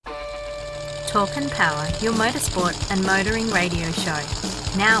Talk and Power, your motorsport and motoring radio show.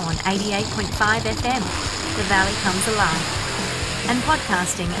 Now on 88.5 FM, The Valley Comes Alive. And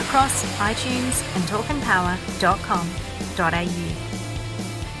podcasting across iTunes and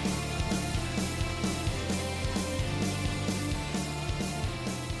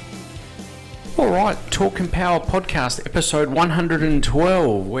talkandpower.com.au. All right, Talk and Power podcast, episode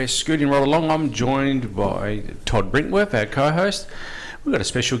 112. We're scooting right along. I'm joined by Todd Brinkworth, our co-host. We've got a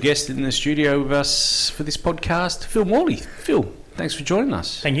special guest in the studio with us for this podcast, Phil Morley. Phil, thanks for joining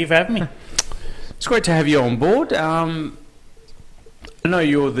us. Thank you for having me. It's great to have you on board. I know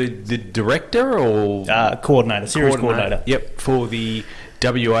you're the director or... Series coordinator. Yep, for the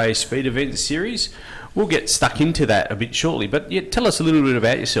WA Speed Event Series. We'll get stuck into that a bit shortly, but tell us a little bit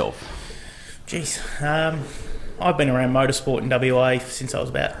about yourself. Jeez, I've been around motorsport in WA since I was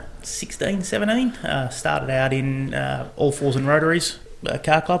about 16, 17. Started out in All Fours and Rotaries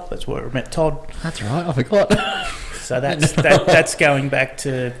car club. That's where I met Todd. That's right, I forgot. So that's going back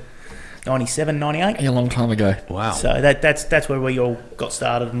to 97, 98. A long time ago. Wow. So that's where we all got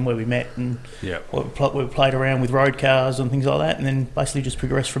started and where we met and we played around with road cars and things like that, and then basically just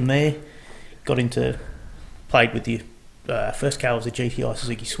progressed from there. Played with the first car was a GTI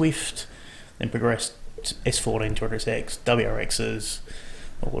Suzuki Swift. Then progressed S14, 200SX, WRXs,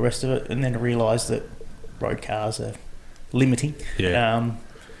 all the rest of it, and then realised that road cars are limiting.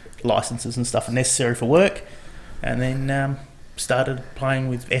 Licences and stuff are necessary for work, and then started playing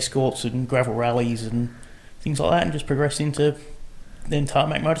with escorts and gravel rallies and things like that, and just progressed into then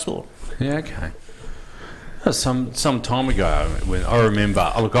tarmac motorsport. Yeah, okay. That was some time ago when I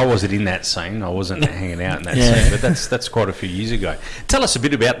remember. Look, I wasn't in that scene. I wasn't hanging out in that scene, but that's quite a few years ago. Tell us a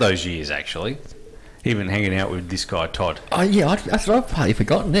bit about those years, actually. Even hanging out with this guy Todd. Oh yeah, that's what I've partly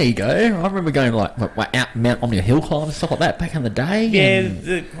forgotten. There you go. I remember going like out Mount Omnia hill climb and stuff like that back in the day. Yeah,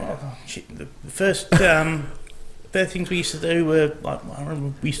 the first things we used to do were I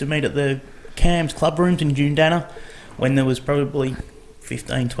remember we used to meet at the Cam's club rooms in Jundana when there was probably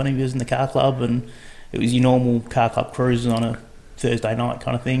 15, 20 of us in the car club, and it was your normal car club cruises on a Thursday night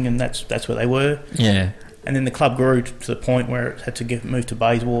kind of thing, and that's where they were. Yeah. And then the club grew to the point where it had to move to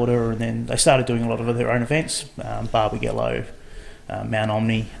Bayswater, and then they started doing a lot of their own events, Barbagallo, Mount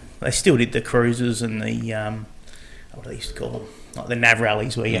Omni. They still did the cruises and the, what they used to call them, like the nav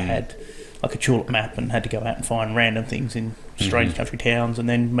rallies where you had like a tulip map and had to go out and find random things in strange country towns and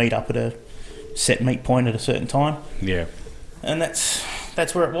then meet up at a set meet point at a certain time. Yeah. And that's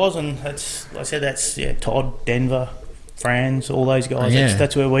where it was, and that's, like I said, that's Todd, Denver, Franz, all those guys.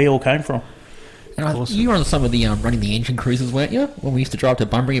 That's where we all came from. And awesome. You were on some of the running the engine cruises, weren't you? When we used to drive to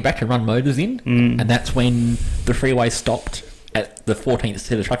Bunbury back to run motors in, and that's when the freeway stopped at the 14th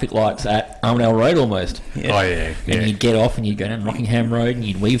set of traffic lights at Armadale Road almost. Yeah. Oh yeah. And you'd get off and you'd go down Rockingham Road and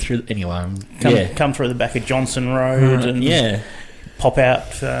you'd weave through come through the back of Johnson Road and pop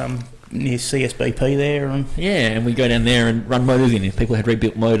out near CSBP there, and we go down there and run motors in. If people had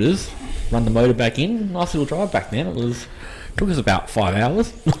rebuilt motors, run the motor back in. Nice little drive back then. Took us about 5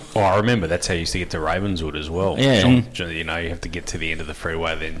 hours. I remember that's how you used to get to Ravenswood as well. Yeah. You have to get to the end of the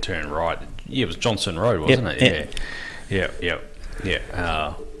freeway, then turn right. Yeah, it was Johnson Road, wasn't it? Yeah.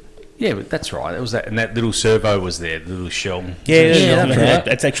 But that's right. It was that, and that little servo was there, the little shell. Yeah,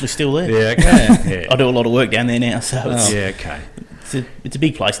 that's actually still there. Yeah, okay. I do a lot of work down there now, so okay. It's a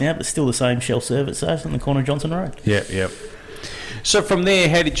big place now, but still the same shell service service on the corner of Johnson Road. Yeah. So from there,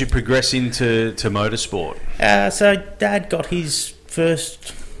 how did you progress into motorsport? So Dad got his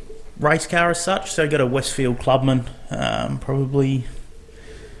first race car as such. So he got a Westfield Clubman, probably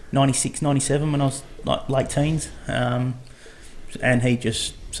 96, 97 when I was like late teens. And he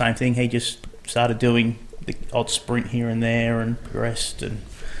just, same thing, he just started doing the odd sprint here and there and progressed and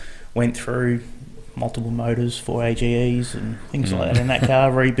went through multiple motors for AGEs and things like that. And that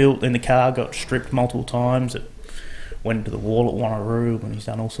car rebuilt, and the car got stripped multiple times. It went into the wall at Wanneroo, and he's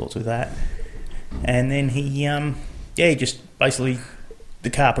done all sorts with that. And then he just basically,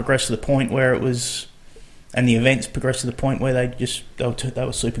 the car progressed to the point where it was, and the events progressed to the point where they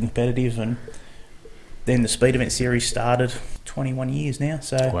were super competitive, and then the Speed Event Series started. 21 years now,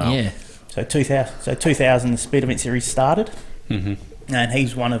 so wow. Yeah. So 2000 the Speed Event Series started, and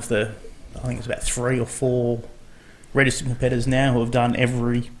he's one of the, I think it's about 3 or 4 registered competitors now who have done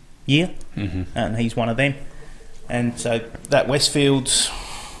every year, and he's one of them. And so that Westfield's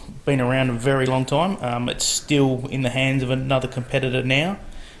been around a very long time. It's still in the hands of another competitor now,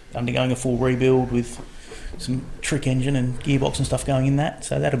 undergoing a full rebuild with some trick engine and gearbox and stuff going in that.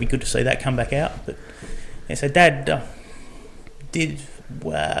 So that'll be good to see that come back out. But yeah, so Dad did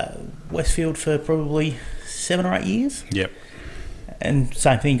Westfield for probably 7 or 8 years. Yep. And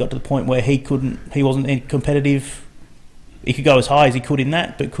same thing, got to the point where he wasn't any competitive. He could go as high as he could in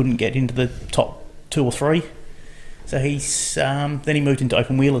that, but couldn't get into the top 2 or 3. So he's then he moved into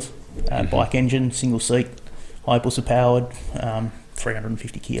open wheelers, bike engine, single seat, Hayabusa powered,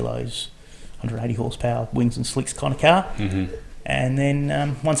 350 kilos, 180 horsepower, wings and slicks kind of car. Mm-hmm. And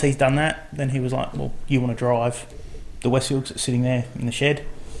then once he's done that, then he was like, well, you want to drive the Westfield that's sitting there in the shed.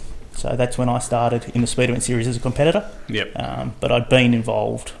 So that's when I started in the Speed Event Series as a competitor. Yep. But I'd been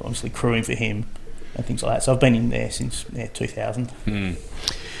involved, obviously, crewing for him and things like that. So I've been in there since 2000.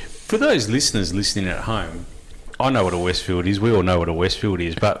 For those listeners listening at home, I know what a Westfield is. We all know what a Westfield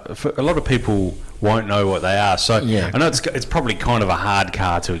is, but for a lot of people won't know what they are. So I know it's probably kind of a hard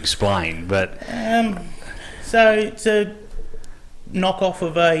car to explain, but so it's a knockoff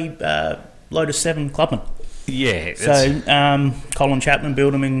of a Lotus 7 Clubman. Yeah. So Colin Chapman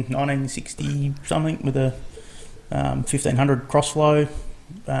built them in 1960 something with a 1500 crossflow.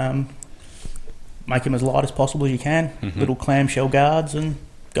 Make them as light as possible as you can. Little clamshell guards, and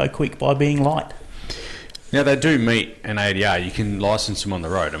go quick by being light. Now they do meet an ADR. You can license them on the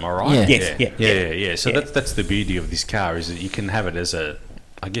road. Am I right? Yeah. Yes, Yeah. So that's the beauty of this car, is that you can have it as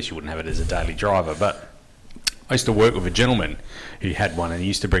I guess you wouldn't have it as a daily driver, but I used to work with a gentleman who had one, and he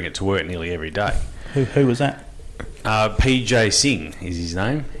used to bring it to work nearly every day. Who was that? PJ Singh is his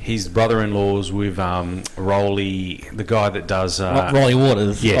name. His brother-in-law's with Rolly, the guy that does Rolly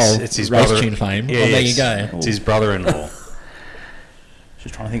Waters. Yes, it's his race brother. tune fame. Yeah, Well, there you go. It's his brother-in-law.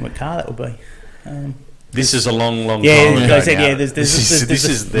 Just trying to think what car that would be. This is a long time Yeah, ago. I said, now. yeah, there's this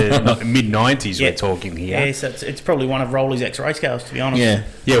is the mid-90s Yeah. we're talking here. Yeah, so it's probably one of Rolly's ex-race cars, to be honest. Yeah.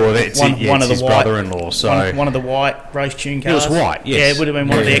 Yeah, well, it's One it's of the his white- brother-in-law. So one of the white race tune cars. It was white, yes. Yeah, it would have been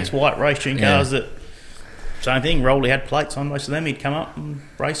one of the Yeah. ex-white race tune Yeah. cars that... Same thing, Rolly had plates on most of them. He'd come up and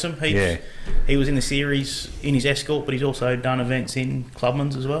race them. He was in the series in his Escort, but he's also done events in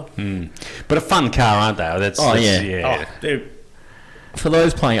Clubmans as well. But a fun car, aren't they? Oh, they're For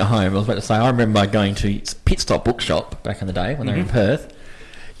those playing at home, I was about to say, I remember going to Pit Stop Bookshop back in the day when they were in Perth.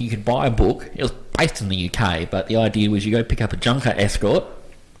 You could buy a book. It was based in the UK, but the idea was you go pick up a junker Escort,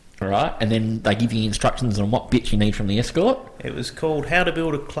 right, and then they give you instructions on what bits you need from the Escort. It was called How to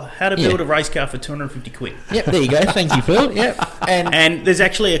Build a Race Car for 250 quid. Yep, there you go. Thank you, Phil. Yep, And there's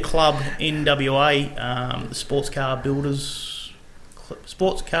actually a club in WA, the Sports Car Builders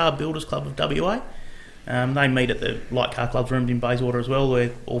Club of WA. They meet at the Light Car Club's rooms in Bayswater as well,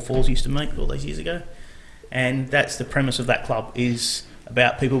 where all fours used to meet all these years ago. And that's the premise of that club, is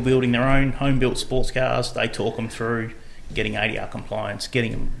about people building their own home-built sports cars. They talk them through getting ADR compliance,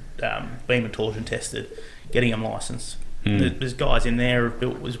 getting them beam and torsion tested, getting them licensed. There's guys in there who've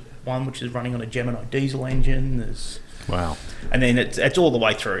built one which is running on a Gemini diesel engine. Wow. And then it's all the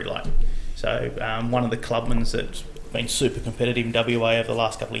way through. One of the clubmans that's been super competitive in WA over the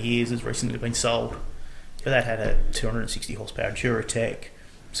last couple of years has recently been sold. But that had a 260 horsepower Duratec,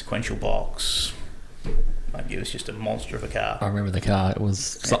 sequential box. Maybe it was just a monster of a car. I remember the car. It was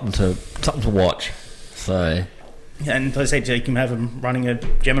something to watch. So, and as I said, you can have them running a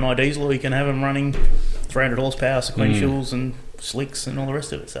Gemini diesel, or you can have them running 300 horsepower sequentials and slicks and all the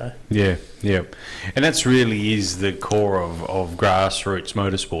rest of it. So yeah, and that's really is the core of grassroots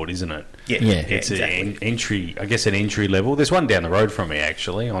motorsport, isn't it? Yeah, It's exactly. an entry level. There's one down the road from me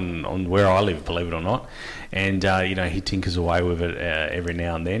actually, on where I live, believe it or not. And he tinkers away with it every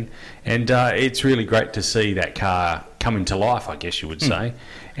now and then, and it's really great to see that car come into life, I guess you would say.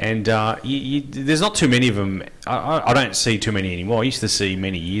 And there's not too many of them. I don't see too many anymore. I used to see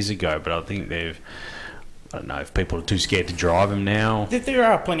many years ago, but I think I don't know if people are too scared to drive them now. There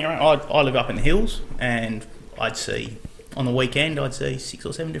are plenty around. I live up in the hills, and on the weekend I'd see 6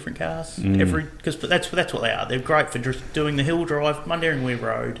 or 7 different cars because that's what they are. They're great for just doing the hill drive, Mundaring Weir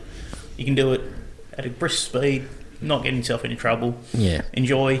Road. You can do it at a brisk speed, not getting yourself into trouble. yeah.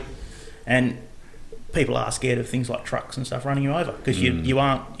 Enjoy, and people are scared of things like trucks and stuff running you over because you're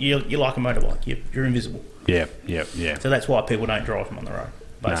like a motorbike. You're invisible. Yeah. So that's why people don't drive them on the road.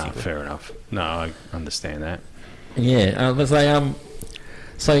 No, Basically. fair enough. No, I understand that. Yeah, let's say,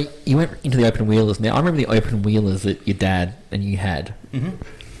 so you went into the open wheelers. Now, I remember the open wheelers that your dad and you had. Mm-hmm.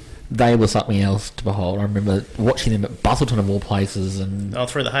 They were something else to behold. I remember watching them at Busselton of all places, and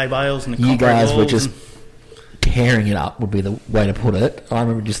Through the hay bales and the you concrete guys were walls just tearing it up, would be the way to put it. I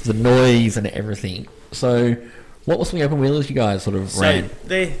remember just the noise and everything. So, what was the open wheelers you guys sort of ran?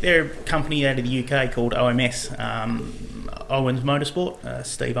 They're a company out of the UK called OMS, Owens Motorsport.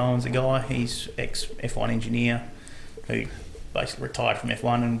 Steve Owens, the guy, he's ex-F1 engineer who basically retired from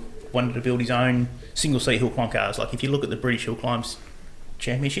F1 and wanted to build his own single-seat hill climb cars. Like if you look at the British Hill Climbs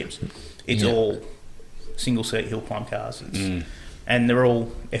Championships, it's all single-seat hill climb cars. It's and they're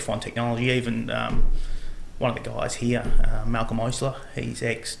all F1 technology. Even one of the guys here, Malcolm Oisler, he's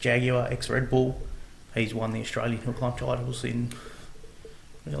ex-Jaguar, ex-Red Bull. He's won the Australian hill climb titles in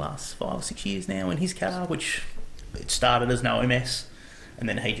the last 5 or 6 years now in his car, which it started as an OMS, and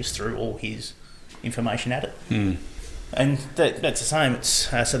then he just threw all his information at it. And that's the same. It's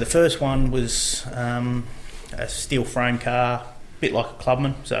so the first one was a steel frame car, a bit like a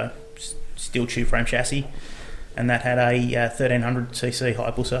Clubman, so steel tube frame chassis, and that had a 1300cc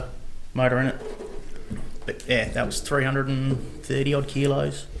Hayabusa motor in it. But yeah, that was 330 odd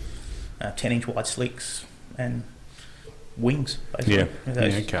kilos, 10-inch wide slicks, and wings, basically.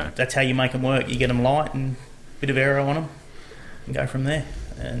 Okay. That's how you make them work. You get them light and a bit of aero on them, and go from there.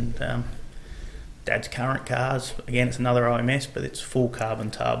 And Dad's current cars, again, it's another OMS, but it's full carbon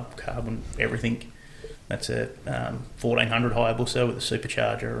tub, carbon everything. That's a 1400 Hayabusa with a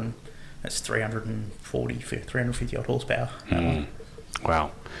supercharger, and that's 350 odd horsepower.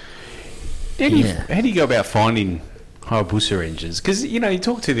 Wow. How do you go about finding Hayabusa engines? Because, you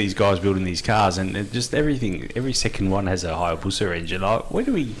talk to these guys building these cars, and just every second one has a Hayabusa engine. Like, where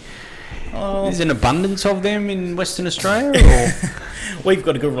do we... There's an abundance of them in Western Australia? Or? We've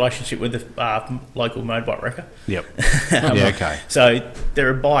got a good relationship with the local motorbike wrecker. Yep. Okay. So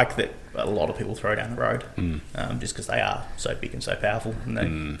they're a bike that a lot of people throw down the road, just because they are so big and so powerful. And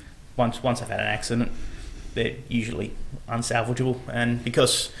they, once they've had an accident, they're usually unsalvageable. And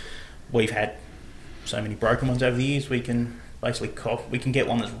because we've had so many broken ones over the years, we can basically get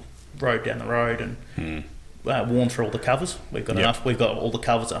one that's rode down the road and worn through all the covers. We've got enough. We've got all the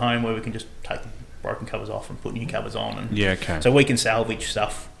covers at home where we can just take the broken covers off and put new covers on. And so we can salvage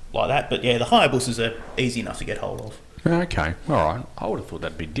stuff like that. But yeah, the Hayabusas are easy enough to get hold of. Okay, all right. I would have thought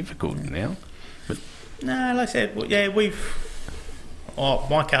that'd be difficult now. But no, like I said, my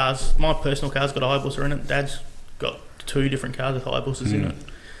personal car's got a Hayabusa in it. Dad's got 2 different cars with Hayabusas in it.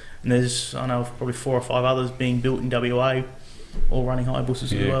 And there's, I know, probably 4 or 5 others being built in WA, all running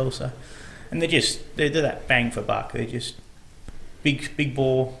Hayabusas as well. So, and they're that bang for buck. They're just big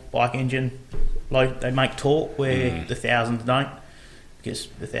bore bike engine. They make torque where the thousands don't, because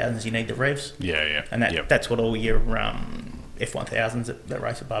the thousands you need the revs. And that's what all your F1000s that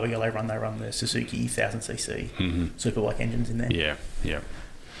race at Barbie, they run the Suzuki 1000cc superbike engines in there.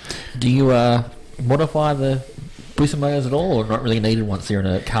 Do you modify the booster motors at all, or not really needed once you're in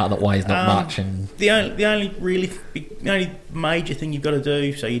a car that weighs not much? And the only major thing you've got to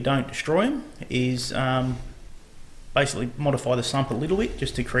do so you don't destroy them is basically modify the sump a little bit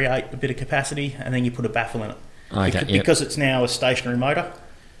just to create a bit of capacity, and then you put a baffle in it. Because it's now a stationary motor,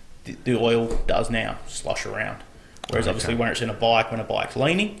 the oil does now slosh around. Whereas obviously when it's in a bike, when a bike's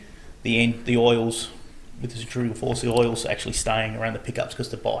leaning, the oils, with the centrifugal force, the oil's actually staying around the pickups because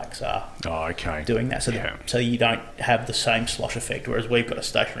the bikes are doing that. So you don't have the same slosh effect, whereas we've got a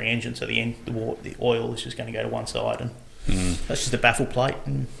stationary engine, so the oil is just going to go to one side, and that's just a baffle plate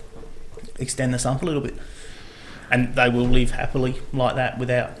and extend the sump a little bit. And they will live happily like that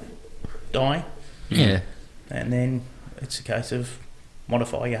without dying. Yeah. And then it's a case of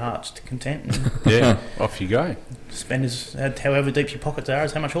modify your hearts to content. And off you go. Spend however deep your pockets are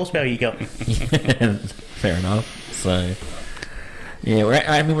is how much horsepower you got. Fair enough. So, yeah,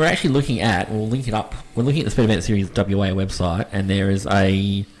 we're actually looking at, we'll link it up, we're looking at the Speed Event Series WA website, and there is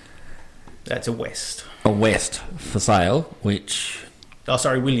that's a West. A West for sale, which... Oh,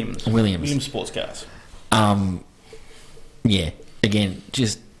 sorry, Williams. Williams sports cars. Yeah, again,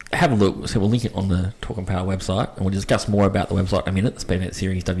 just have a look. So we'll link it on the Talk and Power website, and we'll discuss more about the website in a minute, the Speed Event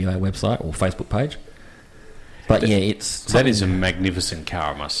Series WA website or Facebook page. But that is a magnificent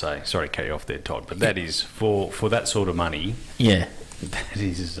car, I must say. Sorry to cut you off there, Todd, but that is, for that sort of money, that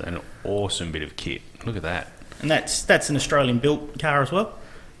is an awesome bit of kit. Look at that. And that's an Australian-built car as well.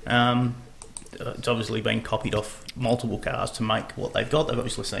 It's obviously been copied off multiple cars to make what they've got. They've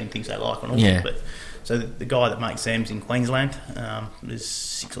obviously seen things they like on all of them. But so the guy that makes them's in Queensland. There's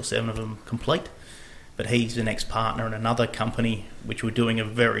 6 or 7 of them complete. But he's an ex-partner in another company which were doing a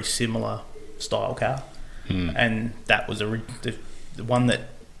very similar style car. And that was the one that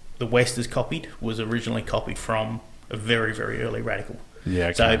the West has copied was originally copied from a very, very early Radical.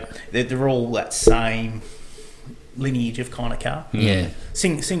 So they're all that same lineage of kind of car.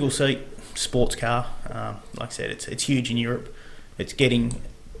 Single seat sports car. Like I said, it's huge in Europe. It's getting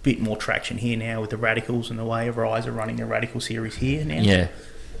a bit more traction here now with the Radicals and the way Rise are running a Radical series here now.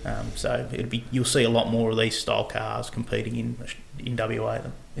 So you'll see a lot more of these style cars competing in WA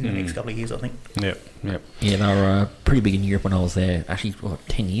in the next couple of years, I think. Yeah, they were pretty big in Europe when I was there. Actually,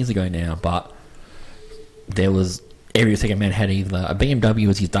 10 years ago now. But there was every second man had either a BMW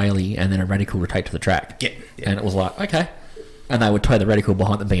as his daily and then a Radical to take to the track. And it was like, okay, And they would tow the reticle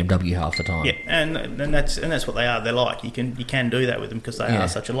behind the BMW half the time. Yeah, and that's what they are. They're like you can do that with them because they are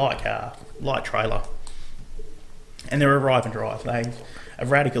such a light car, light trailer, and they're arrive and drive. A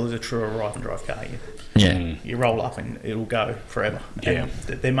radical is a true arrive and drive car. You roll up and it'll go forever. Yeah, and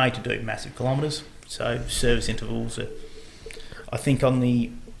they're made to do massive kilometres. So service intervals are, I think on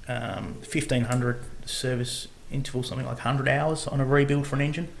the 1500 service interval, something like 100 hours on a rebuild for an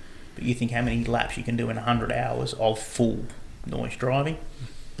engine. But you think how many laps you can do in 100 hours of full noise driving,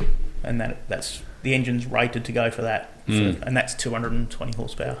 and that's the engine's rated to go for that, and that's 220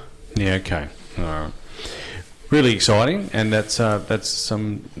 horsepower. Yeah, okay, all right. Really exciting, and that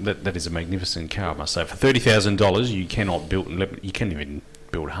is a magnificent car, I must say. For $30,000, you cannot build, you can't even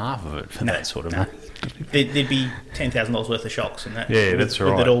build half of it for that sort of money. There'd be $10,000 worth of shocks in that. Yeah, that's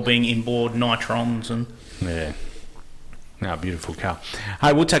right. With it all being inboard nitrons and. Yeah. No, beautiful car.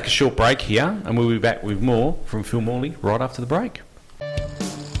 Hey, we'll take a short break here, and we'll be back with more from Phil Morley right after the break.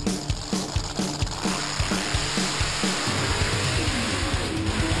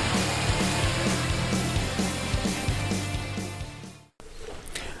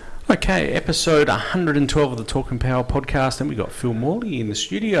 Okay, episode 112 of the Talk and Power podcast, and we've got Phil Morley in the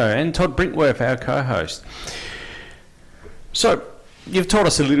studio and Todd Brinkworth, our co-host. So, you've told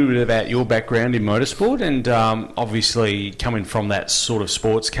us a little bit about your background in motorsport, and obviously coming from that sort of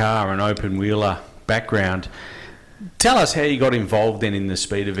sports car and open wheeler background. Tell us how you got involved then in the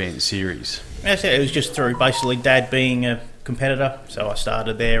speed event series. It was just through basically Dad being a competitor, so I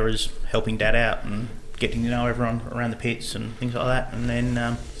started there as helping Dad out and getting to know everyone around the pits and things like that, and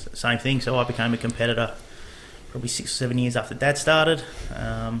then same thing, so I became a competitor probably 6 or 7 years after Dad started.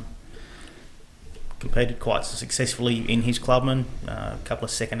 Competed quite successfully in his clubman, a couple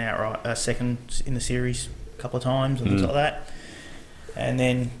of seconds in the series a couple of times and things like that. And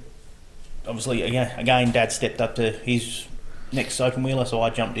then obviously again Dad stepped up to his next open wheeler, so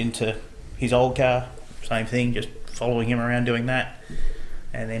I jumped into his old car, same thing, just following him around doing that.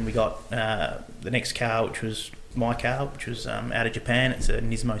 And then we got the next car, which was my car, which was out of Japan. It's a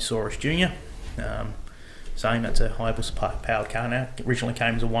Nismo Saurus Junior. Same, that's a Hayabusa powered car now. It originally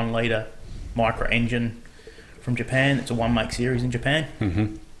came as a 1 litre micro engine from Japan. It's a 1-make series in Japan.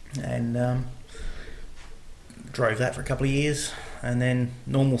 And drove that for a couple of years, and then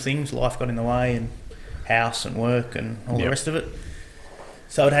normal things, life got in the way, and house and work and all the rest of it.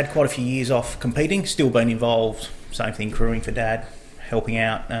 So I'd had quite a few years off competing, still been involved, same thing, crewing for Dad, helping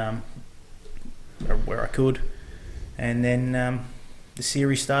out where I could. And then the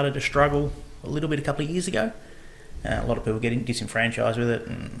series started to struggle a little bit a couple of years ago. A lot of people getting disenfranchised with it,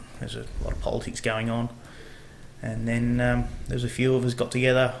 and there's a lot of politics going on. And then there's a few of us got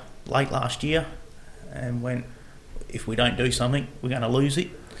together late last year and went, if we don't do something, we're going to lose it.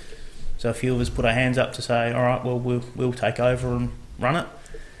 So a few of us put our hands up to say, all right, well, we'll take over and run it.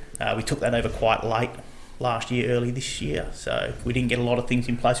 We took that over quite late last year, early this year, so we didn't get a lot of things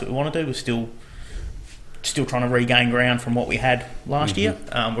in place that we want to do. We're still trying to regain ground from what we had last year.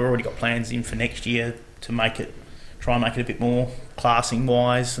 We've already got plans in for next year to try and make it a bit more classing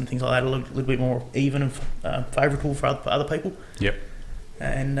wise and things like that, a little bit more even and favourable for other people. Yep.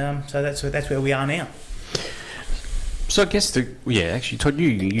 And so that's where we are now. So I guess actually, Todd,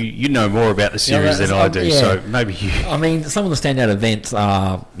 you know more about the series than I do. Yeah. So maybe you. I mean, some of the standout events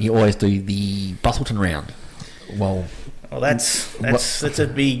are you always do the Bustleton round. Well, that's a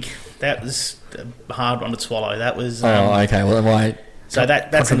big. That was a hard one to swallow. That was. Okay. Well, why? So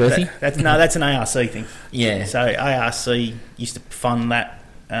that's an ARC thing. Yeah. So ARC used to fund that.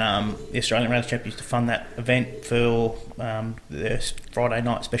 The Australian Rally Championship used to fund that event for the Friday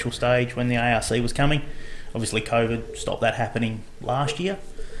night special stage when the ARC was coming. Obviously, COVID stopped that happening last year.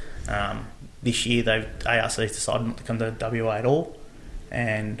 This year, ARC decided not to come to WA at all,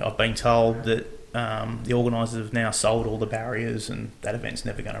 and I've been told that the organisers have now sold all the barriers, and that event's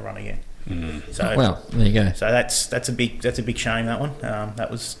never going to run again. So, well, there you go. So that's a big shame. That one.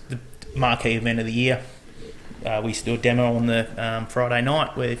 That was the marquee event of the year. We used to do a demo on the Friday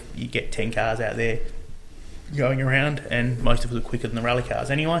night where you get 10 cars out there going around, and most of us are quicker than the rally cars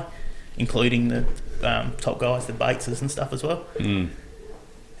anyway, including the top guys, the Bateses and stuff as well.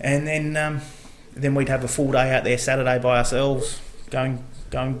 And then we'd have a full day out there Saturday by ourselves, going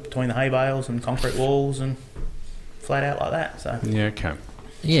between the hay bales and concrete walls and flat out like that. So yeah, okay.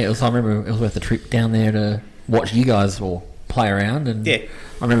 Yeah, I remember it was worth the trip down there to watch you guys all play around, and I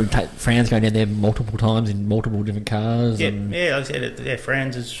remember Franz going down there multiple times in multiple different cars. I said it. Yeah,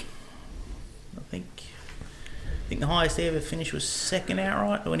 Franz is. I think the highest he ever finished was second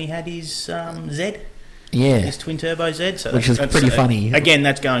outright when he had his Z. Yeah. This twin turbo Z, so Which is pretty funny. Again,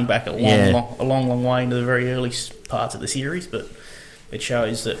 that's going back a long, Yeah. long way into the very early parts of the series, but it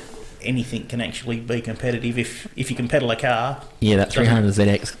shows that anything can actually be competitive if you can pedal a car. Yeah, that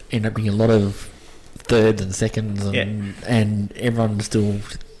 300ZX ended up being a lot of thirds and seconds, and everyone still.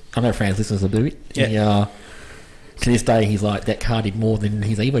 I know Fran's listeners will do it. Yeah. To this day, he's like, that car did more than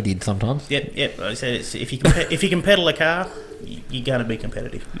his Evo did sometimes. Yep. Like I said, if you can pedal a car, you're going to be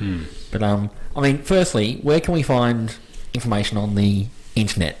competitive. But I mean, firstly, where can we find information on the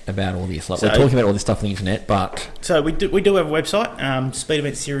internet about all this? Like, we're talking about all this stuff on the internet, but so we do have a website,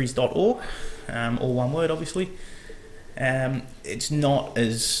 speedeventseries.org, all one word, obviously. It's not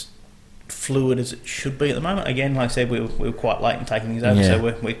as fluid as it should be at the moment. Again, like I said, we're quite late in taking things over,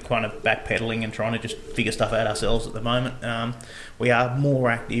 so we're kind of backpedaling and trying to just figure stuff out ourselves at the moment. We are more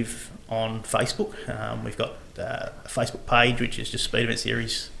active on Facebook. We've got a Facebook page which is just Speed Event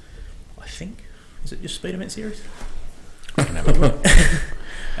Series. I think, is it just Speed Event Series? I can have a look.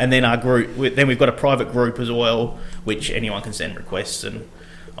 And then our group, then we've got a private group as well, which anyone can send requests, and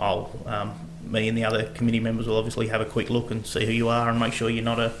me and the other committee members will obviously have a quick look and see who you are and make sure you're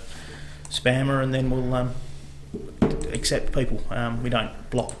not a spammer, and then we'll accept people. We don't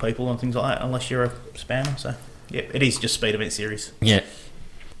block people and things like that unless you're a spammer. So yeah, it is just Speed Event Series. yeah.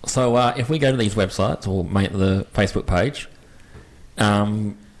 So if we go to these websites or make the Facebook page,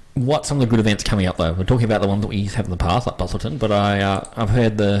 what's some of the good events coming up though? We're talking about the ones that we used to have in the past, like Busselton, but I've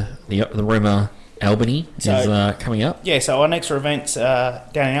heard the rumour Albany is coming up. Yeah, so our next event's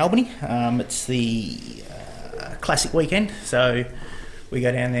down in Albany. It's the Classic Weekend. So we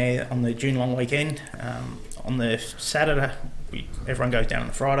go down there on the June long weekend. On the Saturday, everyone goes down on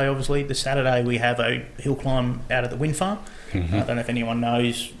the Friday, obviously. The Saturday, we have a hill climb out of the wind farm. Mm-hmm. I don't know if anyone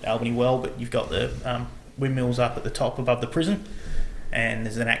knows Albany well, but you've got the windmills up at the top above the prison, and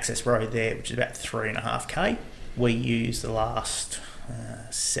there's an access road there, which is about 3.5k. We use the last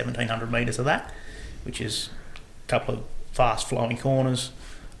 1,700 metres of that, which is a couple of fast flowing corners,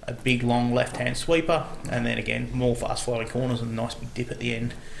 a big long left-hand sweeper, and then again more fast flowing corners and a nice big dip at the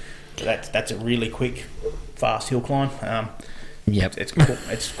end. So that's a really quick, fast hill climb. Yep.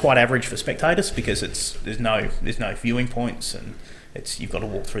 It's quite average for spectators because there's no viewing points, and you've got to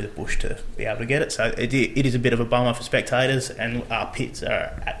walk through the bush to be able to get it. So it is a bit of a bummer for spectators, and our pits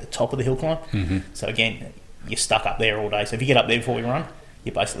are at the top of the hill climb. Mm-hmm. So again, you're stuck up there all day. So if you get up there before we run,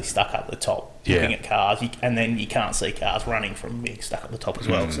 you're basically stuck up at the top looking at cars, and then you can't see cars running from being stuck at the top as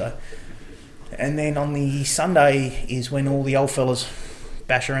well. So, and then on the Sunday is when all the old fellas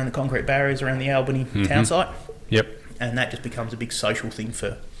bash around the concrete barriers around the Albany town site. Yep. And that just becomes a big social thing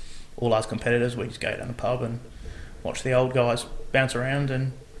for all us competitors. We just go down the pub and watch the old guys bounce around,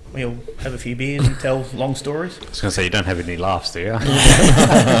 and we all have a few beers and tell long stories. I was going to say, you don't have any laughs, do you?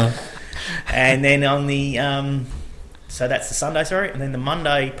 And then on the so that's the Sunday, and then the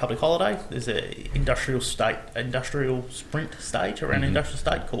Monday public holiday, there's a industrial sprint stage around industrial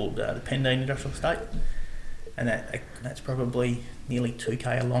estate called the Pendine Industrial Estate, and that's probably nearly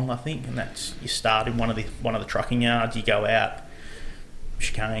 2k along, I think. And that's, you start in one of the trucking yards, you go out,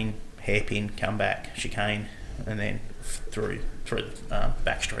 chicane, hairpin, come back, chicane, and then through the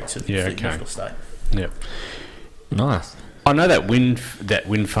back streets of the industrial estate. Yep. Nice. I know that wind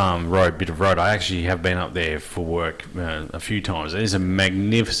farm bit of road. I actually have been up there for work a few times. It is a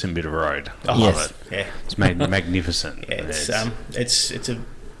magnificent bit of road. I love it. Yeah, it's magnificent. Yeah,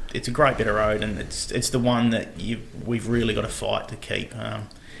 it's a great bit of road, and it's the one that we've really got to fight to keep.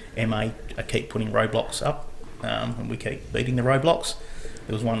 MA keep putting roadblocks up, and we keep beating the roadblocks.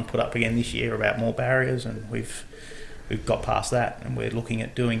 There was one put up again this year about more barriers, and we've got past that, and we're looking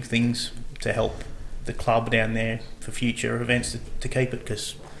at doing things to help the club down there for future events to keep it,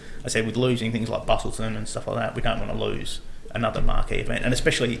 because I said with losing things like Busselton and stuff like that, we don't want to lose another marquee event, and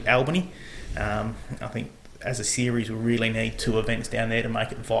especially Albany. I think as a series we really need 2 events down there to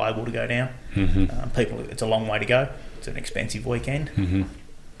make it viable to go down. Mm-hmm. It's a long way to go. It's an expensive weekend. Mm-hmm.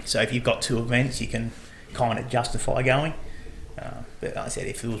 So if you've got 2 events, you can kind of justify going. But like I said,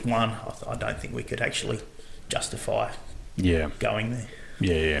 if there was one, I don't think we could actually justify going there.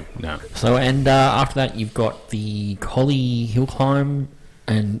 Yeah, no. So, and after that, you've got the Collie Hill Climb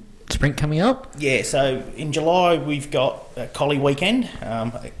and Sprint coming up? Yeah, so in July, we've got a Collie weekend.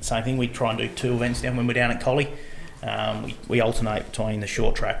 Same thing, we try and do 2 events down when we're down at Collie. We alternate between the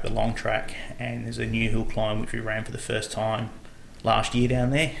short track, the long track, and there's a new hill climb which we ran for the first time last year down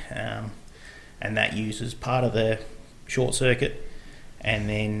there. And that uses part of the short circuit. And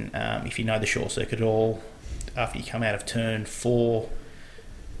then, if you know the short circuit at all, after you come out of turn 4,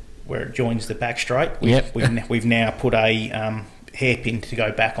 where it joins the back straight, we've now put a hairpin to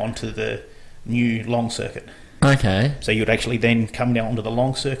go back onto the new long circuit. Okay. So you'd actually then come down onto the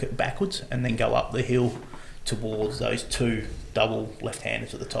long circuit backwards and then go up the hill towards those two double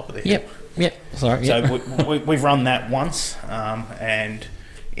left-handers at the top of the hill. Yep. Sorry. Yep. So we've run that once, and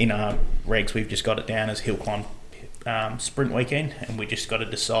in our regs we've just got it down as hill climb sprint weekend, and we just got to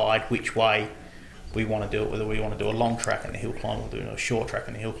decide which way we want to do it, whether we want to do a long track and a hill climb, or do a short track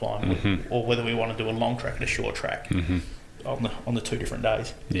and a hill climb, or whether we want to do a long track and a short track on the 2 different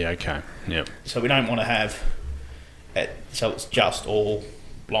days. Yeah, okay. Yep. So we don't want to have so it's just all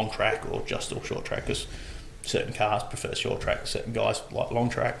long track or just all short track, because certain cars prefer short track, certain guys like long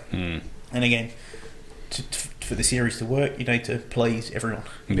track. And again, for the series to work, you need to please everyone.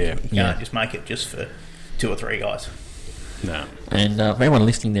 Yeah. You can't just make it just for 2 or 3 guys. No. And for everyone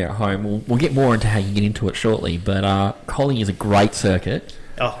listening there at home, we'll get more into how you get into it shortly, but Collie is a great circuit.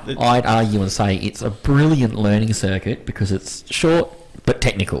 I'd argue and say it's a brilliant learning circuit because it's short but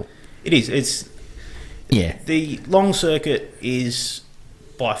technical. It is. The long circuit is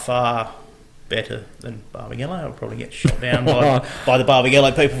by far better than Barbagallo. I'll probably get shot down by the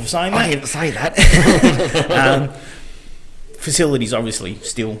Barbagallo people for saying that. I didn't say that. Facilities obviously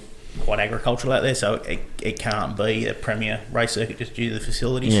still quite agricultural out there, so it can't be a premier race circuit just due to the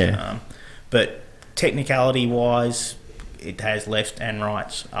facilities. Yeah. But technicality wise, it has left and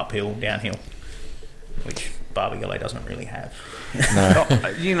rights, uphill, downhill, which Barbagallo doesn't really have. No.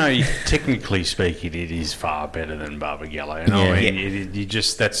 Technically speaking, it is far better than Barbagallo.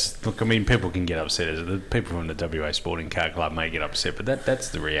 People can get upset. The people from the WA Sporting Car Club may get upset, but that's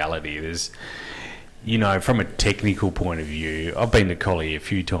the reality. There's, from a technical point of view, I've been to Collie a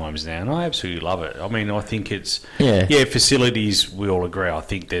few times now, and I absolutely love it. I mean, I think it's facilities. We all agree. I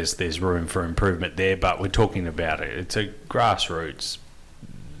think there's room for improvement there, but we're talking about it. It's a grassroots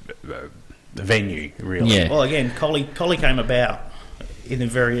venue, really. Yeah. Well, again, Collie came about in the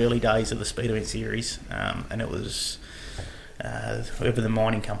very early days of the Speed Event series, and it was whoever the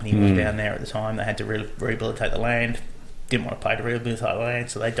mining company was down there at the time. They had to rehabilitate the land, didn't want to pay to rehabilitate the land,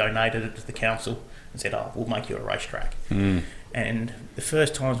 so they donated it to the council and said, we'll make you a racetrack. And the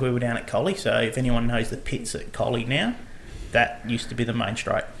first times we were down at Collie, so if anyone knows the pits at Collie now, that used to be the main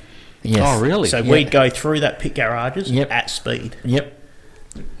straight. Yes. Oh, really? So we'd go through that pit garages at speed. Yep.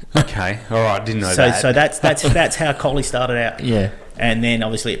 Okay, all right, didn't know that. So that's how Collie started out. Yeah. And then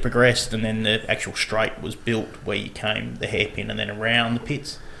obviously it progressed, and then the actual straight was built where you came the hairpin and then around the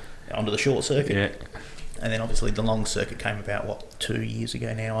pits onto the short circuit. Yeah. And then obviously the long circuit came about 2 years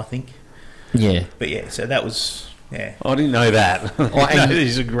ago now, I think. Yeah. But so that was I didn't know that.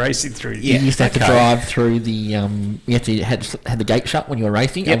 He's racing through. You used to have to drive through the. You had to had the gate shut when you were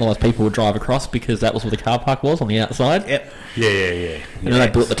racing, otherwise people would drive across because that was where the car park was on the outside. Yep. Yeah. And then they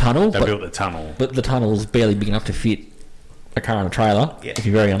built the tunnel. They built the tunnel, but the tunnel was barely big enough to fit a car and a trailer. Yeah. If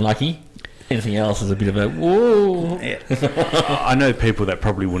you're very unlucky. Anything else is a bit of a whoa. Yeah. I know people that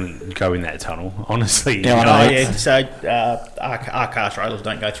probably wouldn't go in that tunnel. Honestly. Yeah, I know. So our car trailers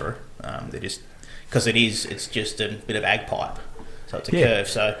don't go through. They're just because it's just a bit of ag pipe, so it's a curve,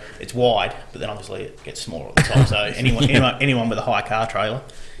 so it's wide, but then obviously it gets smaller at the top. So anyone with a high car trailer,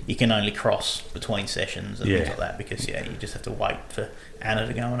 you can only cross between sessions and things like that because you just have to wait for Anna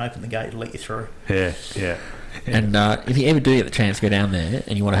to go and open the gate and let you through. Yeah. And if you ever do get the chance to go down there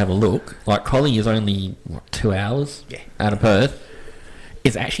and you want to have a look, like Collie is only 2 hours out of Perth.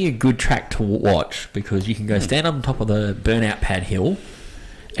 It's actually a good track to watch because you can go stand on top of the burnout pad hill.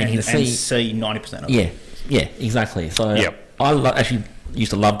 And you can see 90% of it. Yeah, exactly. So I actually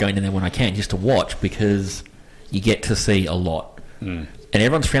used to love going in there when I can just to watch because you get to see a lot. And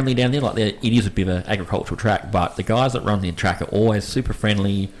everyone's friendly down there. Like it is a bit of an agricultural track, but the guys that run the track are always super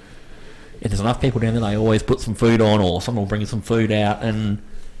friendly. If there's enough people down there, they always put some food on or someone will bring some food out. And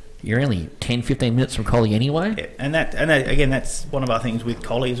you're only 10-15 minutes from Collie anyway. Yeah, and that again, that's one of our things with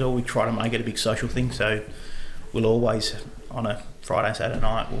Collie is we try to make it a big social thing. So we'll always on a Friday, Saturday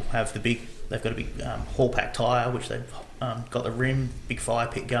night, we'll have they've got a big haul pack tyre, which they've got the rim, big fire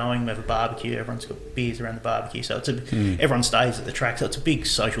pit going, we have a barbecue, everyone's got beers around the barbecue, so everyone stays at the track, so it's a big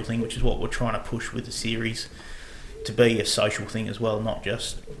social thing, which is what we're trying to push with the series, to be a social thing as well, not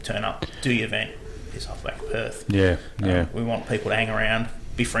just turn up, do your event, piss off back to Perth. Yeah. We want people to hang around,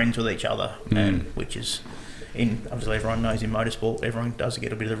 be friends with each other, and which is... obviously everyone knows in motorsport everyone does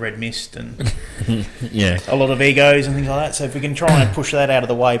get a bit of the red mist and a lot of egos and things like that, so if we can try and push that out of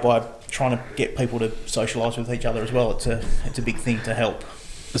the way by trying to get people to socialise with each other as well, it's a big thing to help.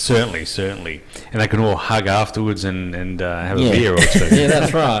 Certainly, and they can all hug afterwards and have a beer or two. Yeah,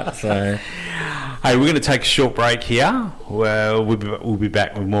 that's right. So hey, we're going to take a short break here. We'll be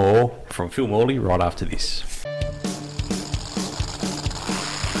back with more from Phil Morley right after this.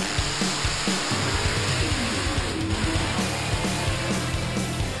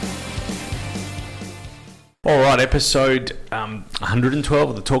 All right, episode 112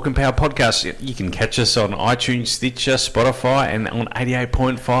 of the Talk and Power podcast. You can catch us on iTunes, Stitcher, Spotify, and on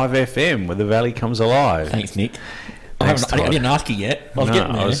 88.5 FM, where the Valley comes alive. Thanks, Nick. Thanks, I Todd. didn't ask you yet. I was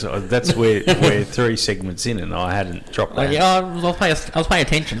getting there. That's where we're 3 segments in, and I hadn't dropped that. Yeah, I was paying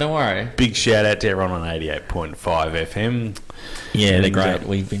attention. Don't worry. Big shout out to everyone on 88.5 FM. Yeah, they're And, great.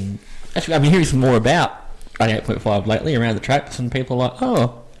 We've been actually. I've been hearing some more about 88.5 lately around the tracks, and people are like,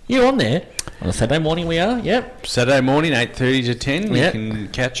 "Oh, you're on there." On a Saturday morning, we are. Yep. Saturday morning, 8:30 to 10. Yep. You can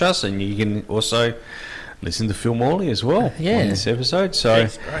catch us, and you can also listen to Phil Morley as well Yeah. on this episode. So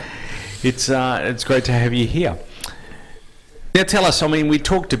That's great. it's great to have you here. Now tell us, I mean, we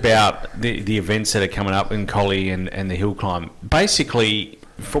talked about the events that are coming up in Collie and the hill climb. Basically,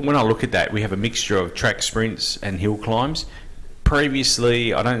 from when I look at that, we have a mixture of track sprints and hill climbs.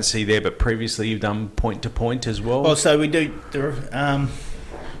 Previously, I don't see there, but previously you've done point to point as well. Well, so we do.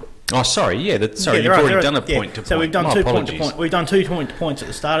 Oh, sorry, yeah, Yeah, you've already done a point to point. So we've done My two point apologies. to point. We've done 2 point to points at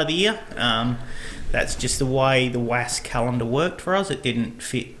the start of the year. That's just the way the WASC calendar worked for us. It didn't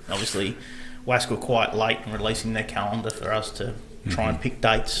fit. Obviously, WASC were quite late in releasing their calendar for us to try and pick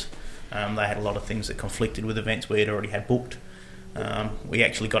dates. They had a lot of things that conflicted with events we had already had booked. We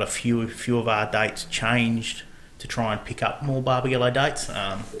actually got a few of our dates changed to try and pick up more Barbagallo dates.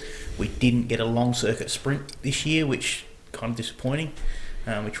 We didn't get a long circuit sprint this year, which kind of disappointing.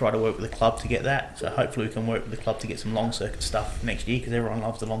 We try to work with the club to get that, so hopefully we can work with the club to get some long circuit stuff next year, because everyone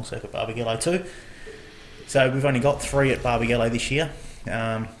loves the long circuit Barbagallo too. So we've only got 3 at Barbagallo this year.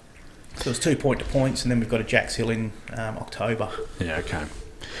 So it's 2 point to points, and then we've got a Jacks Hill in October. Yeah, okay.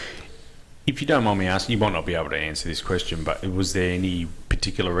 If you don't mind me asking, you might not be able to answer this question, but was there any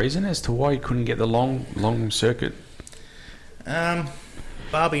particular reason as to why you couldn't get the long circuit?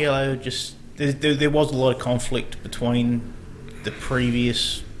 Barbagallo just there was a lot of conflict between the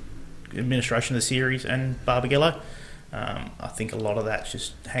previous administration of the series and Barbagallo. I think a lot of that's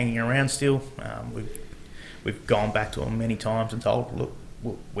just hanging around still. We've gone back to them many times and told,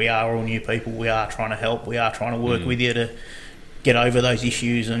 look, we are all new people. We are trying to help. We are trying to work with you to get over those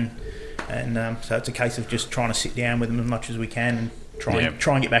issues, and so it's a case of just trying to sit down with them as much as we can and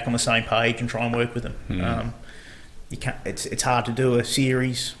try and get back on the same page and try and work with them. You can't. It's hard to do a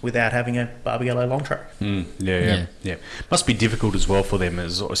series without having a Barbagallo long track. Yeah. Must be difficult as well for them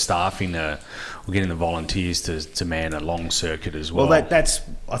as sort of staffing or getting the volunteers to man a long circuit as well. Well,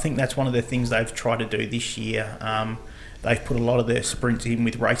 I think that's one of the things they've tried to do this year. They've put a lot of their sprints in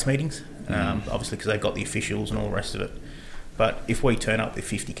with race meetings, obviously because they've got the officials and all the rest of it. But if we turn up with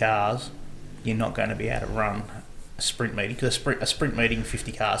 50 cars, you're not going to be able to run a sprint meeting, because a sprint meeting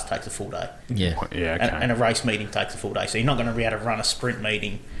 50 cars takes a full day. Yeah, okay. And a race meeting takes a full day. So you're not going to be able to run a sprint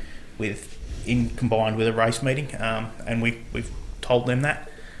meeting combined with a race meeting. And we've told them that.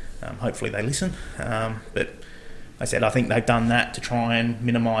 Hopefully they listen. But I said I think they've done that to try and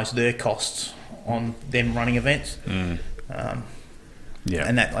minimise their costs on them running events. Yeah.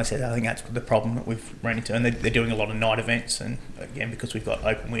 And that, like I said, I think that's the problem that we've run into. And they're doing a lot of night events, and again, because we've got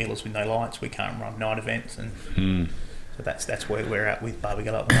open wheelers with no lights, we can't run night events, and so that's where we're at with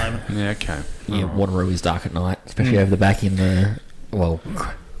Barbagallo at the moment. Yeah, okay. Yeah, Wanneroo is dark at night, especially over the back in the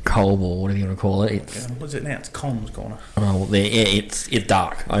Colb or whatever you want to call it. It's What's it now? It's Comms Corner. it's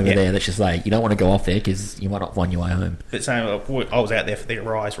dark over there. Let's just say you don't want to go off there because you might not find your way home. But so I was out there for the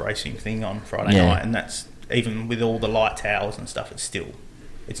Arise racing thing on Friday night, and that's even with all the light towers and stuff.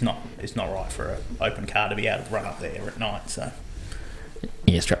 It's not right for an open car to be able to run up there at night. So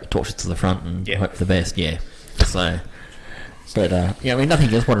Strap the torches to the front and hope for the best. Yeah, so. But I mean,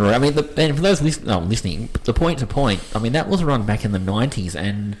 nothing else. I mean, and for those listening, the point to point. I mean, that was run back in the 90s,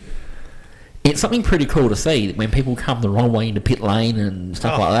 and it's something pretty cool to see when people come the wrong way into pit lane and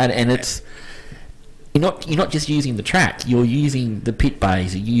stuff like that. And it's you're not just using the track; you're using the pit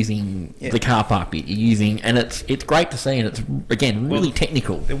bays, you're using the car park bit, you're using, and it's great to see, and it's again really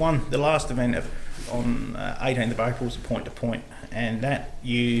technical. The last event on 18th of April was a point to point, and that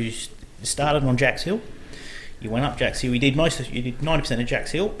started on Jacks Hill. You went up Jacks Hill. You did 90% of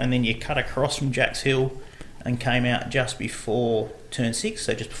Jacks Hill, and then you cut across from Jacks Hill and came out just before turn 6,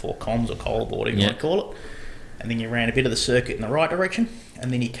 so just before Comms or Colb or whatever you want to call it. And then you ran a bit of the circuit in the right direction,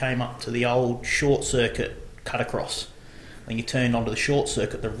 and then you came up to the old short circuit cut across. Then you turned onto the short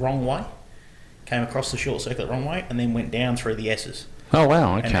circuit the wrong way, came across the short circuit the wrong way, and then went down through the S's. Oh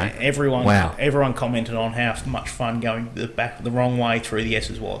wow! Okay. And everyone commented on how much fun going the wrong way through the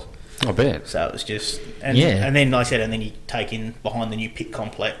S's was. I bet. So it was just, and then like I said, and then you take in behind the new pit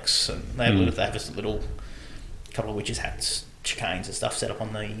complex, and they have this little couple of witches' hats, chicanes and stuff set up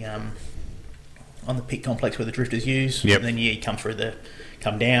on the pit complex where the drifters use. Yep. And then you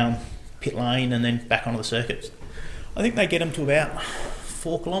come down pit lane and then back onto the circuits. I think they get them to about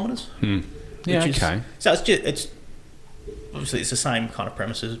 4 kilometres. Yeah, okay. So it's obviously it's the same kind of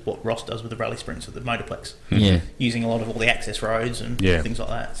premise as what Ross does with the rally sprints at the Motorplex. Yeah. Using a lot of all the access roads and things like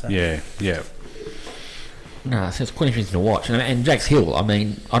that. So. Yeah. No, so it's quite interesting to watch. And Jack's Hill, I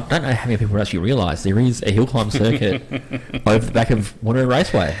mean, I don't know how many people actually realise there is a hill climb circuit over the back of Wanneroo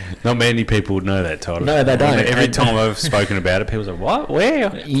Raceway. Not many people would know that, Todd. No, they don't. Every time I've spoken about it, people say, "What?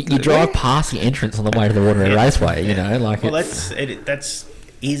 Where?" You drive past the entrance on the way to the Wanneroo Raceway, you know, like. Well, that's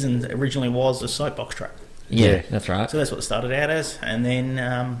originally was a soapbox track. Yeah, that's right. So that's what it started out as, and then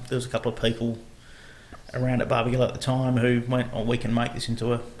there was a couple of people around at Barbara at the time who went, "Oh, we can make this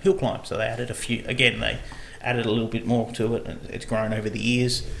into a hill climb." So they added a few. Again, they added a little bit more to it, and it's grown over the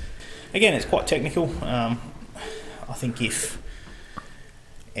years. Again, it's quite technical. I think if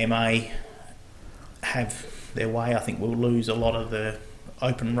MA have their way, I think we'll lose a lot of the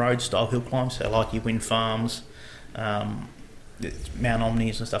open road style hill climbs. So like your Wind Farms, Mount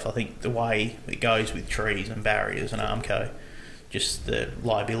Omnis and stuff. I think the way it goes with trees and barriers and Armco, just the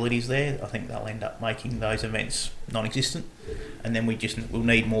liabilities there, I think they'll end up making those events non-existent, and then we'll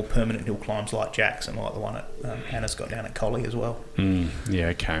need more permanent hill climbs like Jack's and like the one that Hannah's got down at Collie as well. Yeah,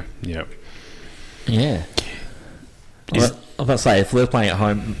 okay, yep. Yeah. I was about to say, if we're playing at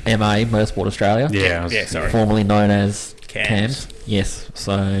home, MA, Motorsport Australia, formerly known as CAMS. Yes,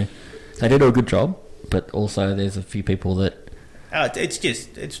 so they do a good job, but also there's a few people that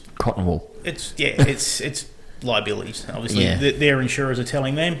it's cotton wool. It's liabilities. Obviously, their insurers are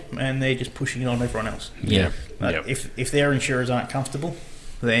telling them, and they're just pushing it on everyone else. Yeah. But if their insurers aren't comfortable,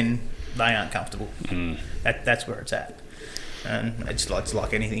 then they aren't comfortable. That's where it's at. And it's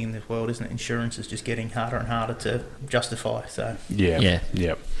like anything in this world, isn't it? Insurance is just getting harder and harder to justify. So yeah.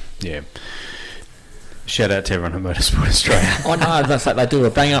 Shout out to everyone at Motorsport Australia. Oh no, that's like they do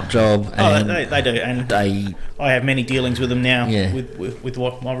a bang up job. And they do, and I have many dealings with them now. With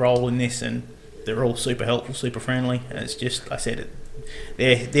what my role in this, and they're all super helpful, super friendly. And it's just, I said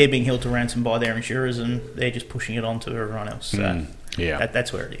it, they're being held to ransom by their insurers, and they're just pushing it on to everyone else. So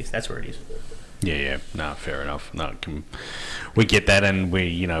that's where it is. That's where it is. Yeah. No, fair enough. No, we get that, and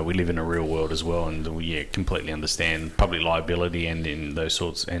we live in a real world as well, and we completely understand public liability and in those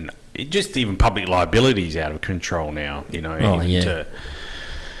sorts, and just even public liability is out of control now. To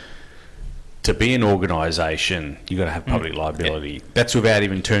be an organisation, you got to have public liability. Yeah. That's without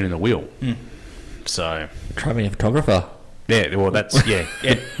even turning the wheel. So try being a photographer. Yeah, well, that's I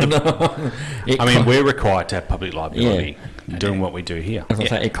mean, we're required to have public liability doing what we do here. As I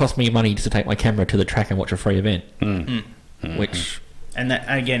say, it costs me money just to take my camera to the track and watch a free event. Which, and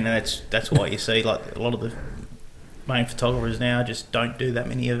that's why you see like a lot of the main photographers now just don't do that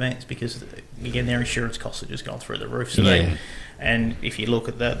many events, because again their insurance costs have just gone through the roof. So and if you look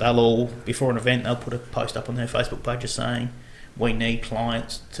at that, they'll all, before an event, they'll put a post up on their Facebook page just saying, we need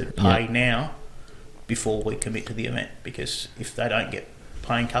clients to pay now before we commit to the event, because if they don't get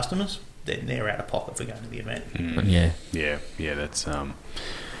paying customers, then they're out of pocket for going to the event.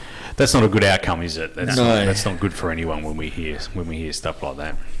 That's not a good outcome, is it? That's not good for anyone when we hear stuff like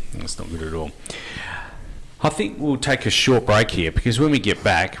that. It's not good at all. I think we'll take a short break here, because when we get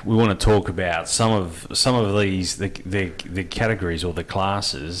back, we want to talk about some of these the categories or the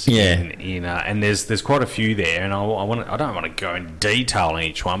classes. And there's quite a few there, and I don't want to go in detail on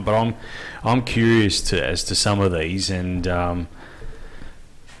each one, but I'm curious as to some of these and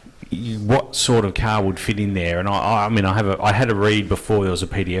what sort of car would fit in there. And I had a read before. There was a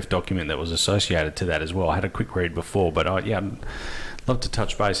PDF document that was associated to that as well. I had a quick read before, but I'd love to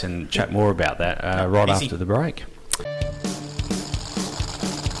touch base and chat more about that after the break.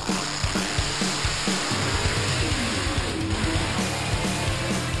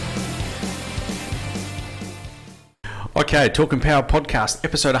 Okay, Talking Power Podcast,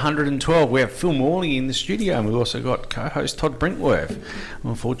 episode 112. We have Phil Morley in the studio, and we've also got co-host Todd Brinkworth.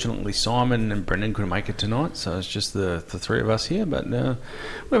 Unfortunately, Simon and Brendan couldn't make it tonight, so it's just the three of us here. But we're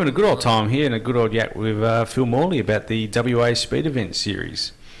having a good old time here and a good old yak with Phil Morley about the WA Speed Event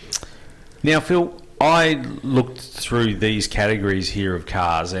Series. Now, Phil, I looked through these categories here of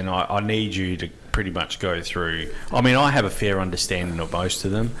cars, and I need you to pretty much go through. I mean, I have a fair understanding of most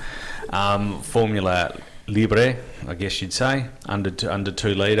of them. Formula Libre, I guess you'd say, under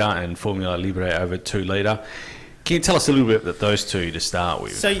 2 litre, and Formula Libre over 2 litre. Can you tell us a little bit about those two to start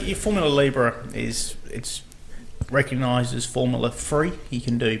with? So your Formula Libre it's recognised as Formula free. You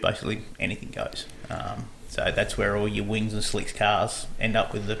can do basically anything goes. So that's where all your wings and slicks cars end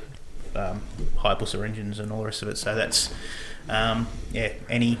up with the Hayabusa engines and all the rest of it. So that's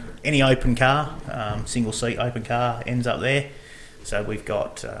any open car, single seat open car ends up there. So we've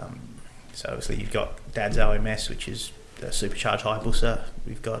got So obviously you've got Dad's OMS, which is a supercharged Hayabusa.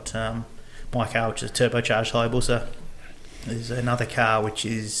 We've got my car, which is a turbocharged Hayabusa. There's another car which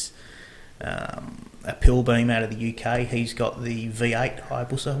is a Pilbeam out of the UK. He's got the V8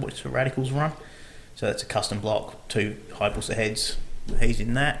 Hayabusa, which the Radicals run. So that's a custom block, 2 Hayabusa heads. He's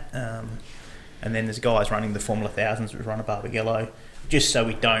in that. And then there's guys running the Formula 1000s, which run a Barbagallo, just so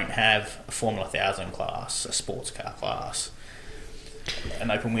we don't have a Formula 1000 class, a sports car class, an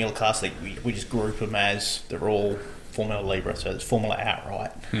open wheel class. Like we just group them as they're all Formula Libre, so it's Formula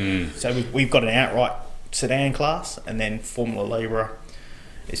Outright. So we've got an outright sedan class, and then Formula Libre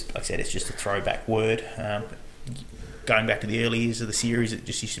is, like I said, it's just a throwback word. Going back to the early years of the series, it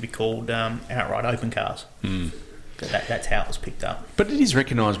just used to be called outright open cars. So that's how it was picked up. But it is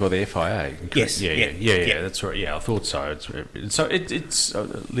recognised by the FIA. Yes. Yeah. That's right. Yeah, I thought so. It's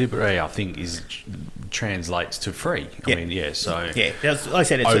Libre, I think, translates to free. I mean, yeah. So yeah, like I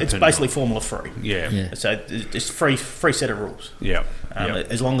said, it's basically Formula Free. Yeah. So it's free set of rules. Yeah.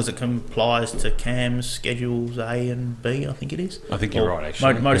 As long as it complies to CAM's schedules A and B, I think it is. I think you're right,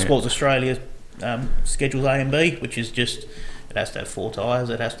 actually. Motorsports Australia schedules A and B, which is just it has to have 4 tyres,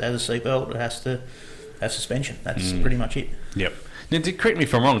 it has to have a seatbelt, it has to have suspension. That's pretty much it. Yep. Now, correct me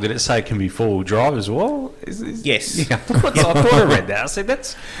if I'm wrong. Did it say it can be 4-wheel drive as well? Yes. Yeah, I thought I read that. I said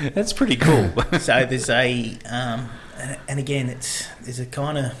that's pretty cool. So there's a and again there's a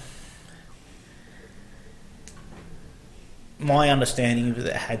kind of, my understanding of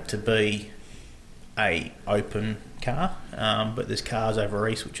it had to be a open car, but there's cars over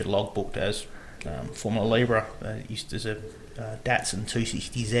east which are logbooked as Formula Libre. There's a Datsun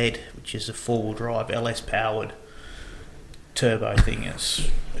 260Z, which is a 4-wheel drive LS powered turbo thing. It's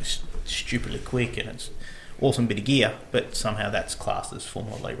stupidly quick and it's awesome bit of gear, but somehow that's classed as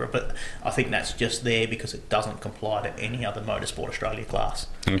Formula Libre. But I think that's just there because it doesn't comply to any other Motorsport Australia class.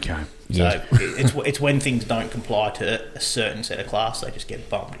 Okay. So it's when things don't comply to a certain set of class, they just get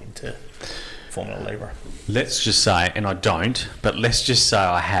bumped into Formula Libre. Let's just say, and I don't, but let's just say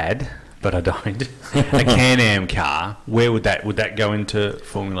I had, but I don't, a Can-Am car. Where would that go into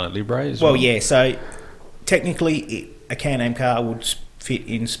Formula Libre as well? Well, yeah, so technically a Can-Am car would fit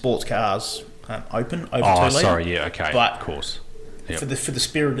in sports cars open, over 2 litre. Oh, sorry, yeah, okay, but of course. Yep. For the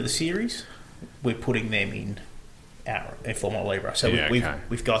spirit of the series, we're putting them in our Formula Libre. So Yeah,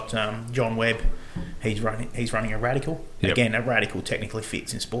 we've got John Webb, he's running a Radical. Yep. Again, a Radical technically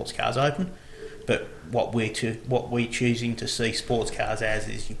fits in sports cars open, but what we're choosing to see sports cars as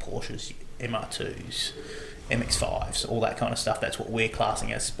is your Porsches, your MR2s, MX-5s, all that kind of stuff. That's what we're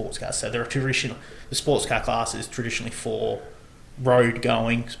classing as sports cars. So the sports car class is traditionally for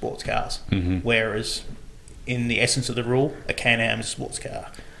road-going sports cars, whereas in the essence of the rule, a Can-Am is a sports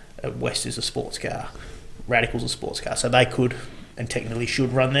car, a West is a sports car, Radical's a sports car. So they could and technically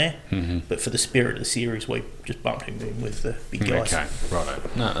should run there, but for the spirit of the series, we just bumped him in with the big guys. Okay, righto.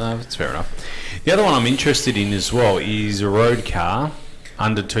 No, that's fair enough. The other one I'm interested in as well is a road car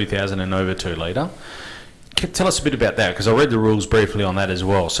under 2,000 and over 2 litre. Tell us a bit about that, because I read the rules briefly on that as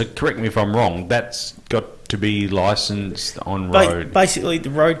well. So correct me if I'm wrong. That's got to be licensed on road. Basically,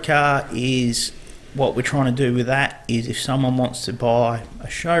 the road car is what we're trying to do with that is if someone wants to buy a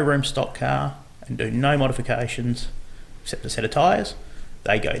showroom stock car and do no modifications except a set of tyres,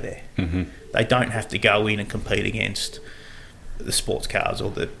 they go there. They don't have to go in and compete against the sports cars or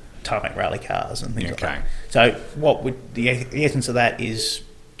the tarmac rally cars and things like that. So the essence of that is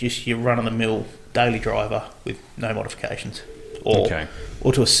just your run-of-the-mill daily driver with no modifications, or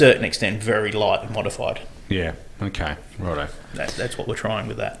to a certain extent very lightly modified. Yeah. Okay. Righto. That's what we're trying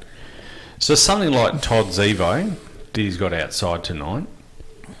with that. So something like Todd's Evo that he's got outside tonight,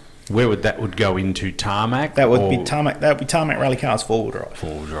 where would go into tarmac? That would be tarmac. That would be tarmac rally cars 4-wheel drive.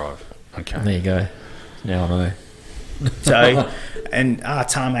 4-wheel drive. Okay. There you go. Now I know. So, and our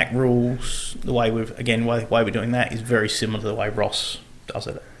tarmac rules, the way we're doing that is very similar to the way Ross does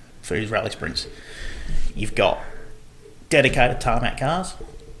it for his rally sprints. You've got dedicated tarmac cars,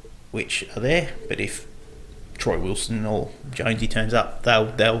 which are there, but if Troy Wilson or Jonesy turns up,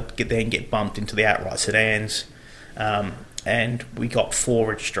 they'll get bumped into the outright sedans. And we got 4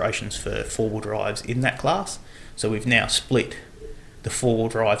 registrations for 4-wheel drives in that class. So we've now split the 4-wheel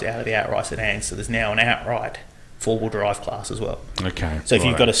drives out of the outright sedans. So there's now an outright 4-wheel drive class as well. Okay. So if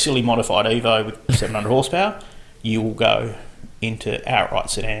you've got a silly modified Evo with 700 horsepower, you will go into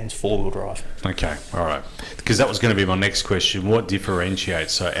outright sedans 4-wheel drive. Okay, all right. Because that was going to be my next question. What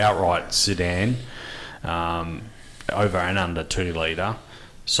differentiates? So outright sedan, over and under 2 litre.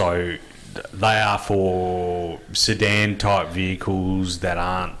 So they are for sedan type vehicles that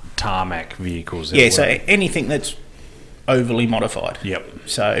aren't tarmac vehicles. Yeah, so anything that's overly modified. Yep.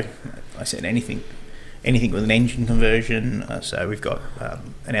 So I said anything with an engine conversion. So we've got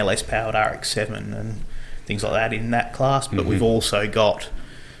an LS powered RX-7 and things like that in that class. But we've also got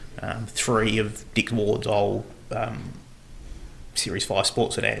 3 of Dick Ward's old Series 5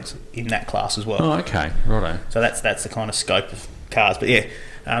 sports sedans in that class as well. Oh, okay, righto. So that's the kind of scope of cars. But yeah,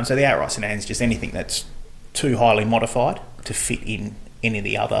 so the outright sedan is just anything that's too highly modified to fit in any of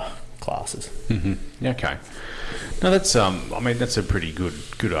the other classes. Okay. No, that's that's a pretty good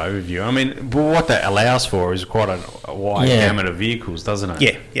overview. I mean, but what that allows for is quite a wide gamut of vehicles, doesn't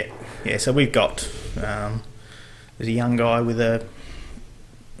it? Yeah. So we've got there's a young guy with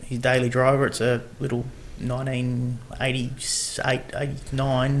his daily driver. It's a little 1988,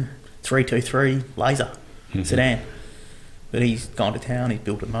 89 323 Laser sedan. But he's gone to town. He's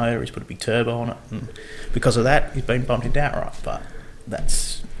built a motor. He's put a big turbo on it, and because of that, he's been bumped into outright. But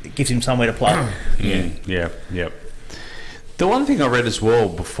it gives him somewhere to play. Yep. The one thing I read as well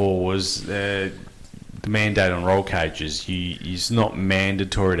before was the mandate on roll cages. It's not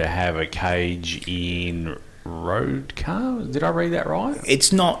mandatory to have a cage in road cars. Did I read that right?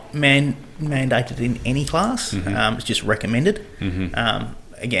 It's not mandated in any class. It's just recommended.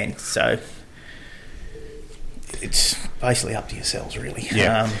 Again, so it's basically up to yourselves, really.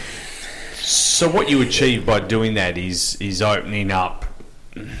 Yeah. So what you achieve by doing that is opening up.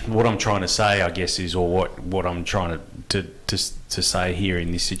 What I'm trying to say, I guess, is, or what I'm trying to say here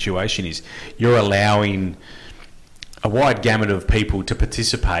in this situation is, you're allowing a wide gamut of people to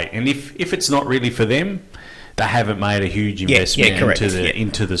participate, and if it's not really for them, they haven't made a huge investment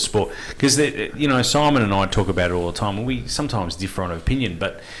into the sport. Because Simon and I talk about it all the time, and we sometimes differ on opinion,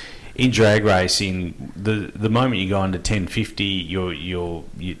 but in drag racing, the moment you go under 1050, you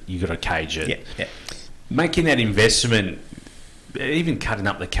got to cage it. Yeah. Making that investment, even cutting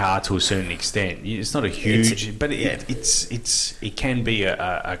up the car to a certain extent, it's not a huge, but it can be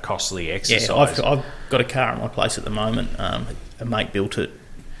a costly exercise. Yeah, I've got a car at my place at the moment. A mate built it,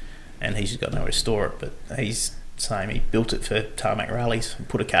 and he's got nowhere to store it. But he's saying he built it for tarmac rallies and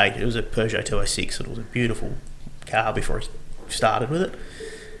put a cage. It was a Peugeot 206. It was a beautiful car before he started with it,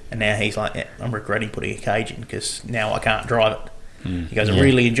 and now he's like, I'm regretting putting a cage in because now I can't drive it. He goes, I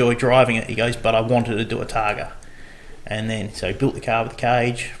really enjoyed driving it. He goes, but I wanted to do a Targa. And then, so he built the car with the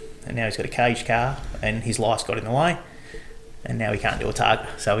cage, and now he's got a caged car, and his life's got in the way, and now he can't do a Targa.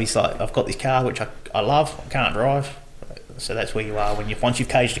 So he's like, I've got this car which I love, I can't drive. So that's where you are once you've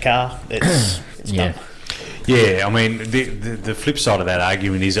caged a car. It's done. Yeah, I mean, the flip side of that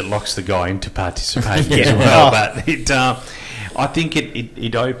argument is it locks the guy into participating as well. But I think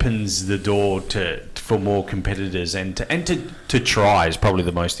it opens the door for more competitors and to try is probably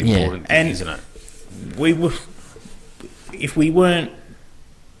the most important thing, isn't it? If we weren't,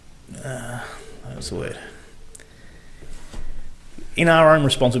 what's the word? In our own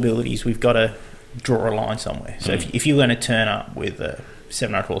responsibilities, we've got to draw a line somewhere. So if you're going to turn up with a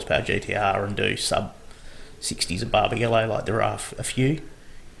 700 horsepower GTR and do sub 60s of Barbagallo like there are a few,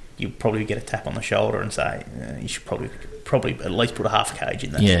 you'll probably get a tap on the shoulder and say, you should probably at least put a half a cage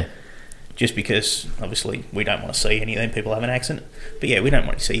in that. Yeah. Just because, obviously, we don't want to see any of them people have an accident. But yeah, we don't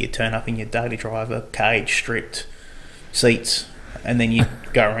want to see you turn up in your daily driver, cage, stripped, seats, and then you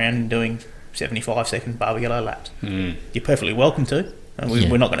go around and doing 75-second Barbagallo laps. You're perfectly welcome to, and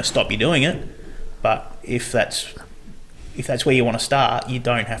we're not going to stop you doing it. But if that's where you want to start, you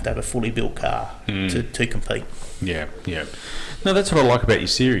don't have to have a fully built car to compete. Yeah. No, that's what I like about your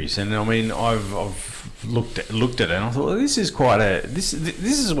series, and I mean, I've looked at it, and I thought, well, this is quite this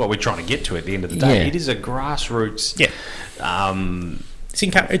is what we're trying to get to at the end of the day. It is a grassroots. Yeah.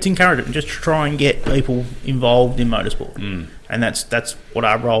 It's encouraging just to try and get people involved in motorsport, and that's what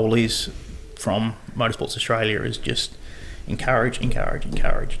our role is from Motorsports Australia, is just encourage.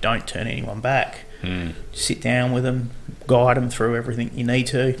 Don't turn anyone back. Sit down with them, guide them through everything you need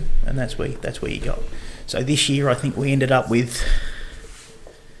to, and that's where you go. So this year, I think we ended up with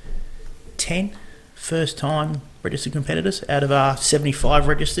 10 first-time registered competitors out of our 75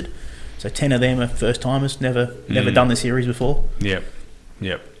 registered. So 10 of them are first-timers, never done the series before. Yep.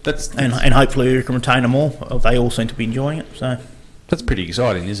 And hopefully we can retain them all. They all seem to be enjoying it. So that's pretty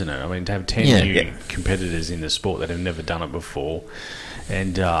exciting, isn't it? I mean, to have 10 new competitors in the sport that have never done it before,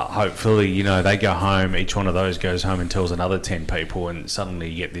 and hopefully, they go home. Each one of those goes home and tells another 10 people, and suddenly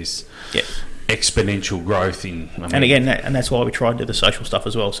you get this exponential growth in. And again, that's why we try to do the social stuff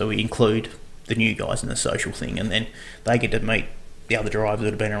as well. So we include the new guys in the social thing, and then they get to meet the other drivers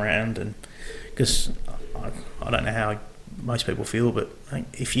that have been around. And because I don't know how most people feel, but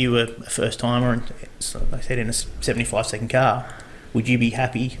if you were a first timer and, like I said, in a 75-second car, would you be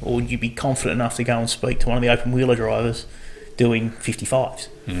happy, or would you be confident enough to go and speak to one of the open wheeler drivers doing 55s?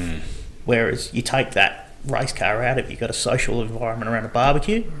 Whereas you take that race car out, if you've got a social environment around a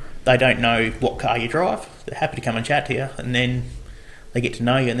barbecue, they don't know what car you drive. They're happy to come and chat to you, and then they get to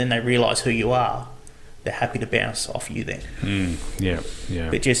know you, and then they realise who you are. They're happy to bounce off you then. Yeah.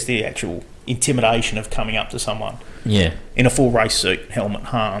 But just the actual intimidation of coming up to someone Yeah. in a full race suit, helmet,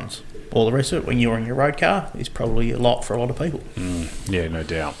 harns, all the rest of it, when you're in your road car, is probably a lot for a lot of people. Yeah, no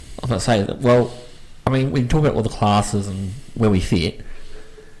doubt. I was going to say that, well, I mean, we talk about all the classes and where we fit.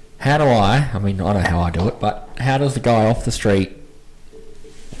 How do I know how I do it, but how does the guy off the street,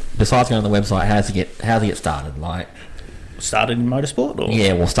 besides going on the website, how does he get started? Like, Started in motorsport? Or?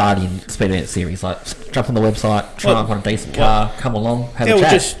 yeah, well, start in Speed Event Series. Like, jump on the website, try and find a decent car, come along, have a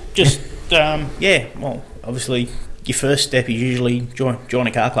chat. Well, obviously, your first step is usually join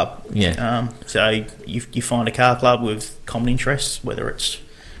a car club. Yeah. So you find a car club with common interests, whether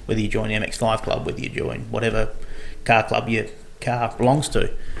you join the MX5 club, whether you join whatever car club your car belongs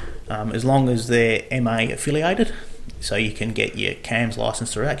to, as long as they're MA affiliated, so you can get your CAMS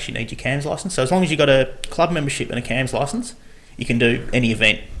licence through. Actually, you need your CAMS licence. So as long as you've got a club membership and a CAMS licence, you can do any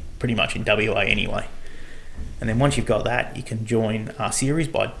event pretty much in WA anyway. And then once you've got that, you can join our series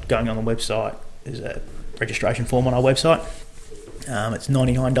by going on the website. There's a registration form on our website. It's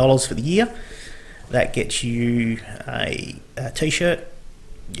 $99 for the year. That gets you a T-shirt,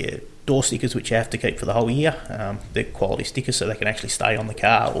 your door stickers, which you have to keep for the whole year. They're quality stickers, so they can actually stay on the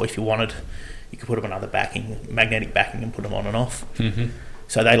car, or if you wanted, you could put them on other backing, magnetic backing, and put them on and off. Mm-hmm.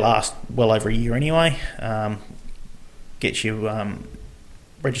 So they last well over a year anyway. Gets you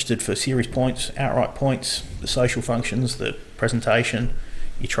registered for series points, outright points, the social functions, the presentation,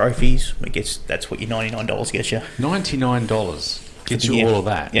 your trophies. That's what your $99 gets you. $99 gets you Yeah. all of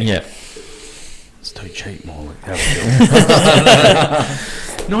that. Yeah. Yeah. It's too cheap, Morley.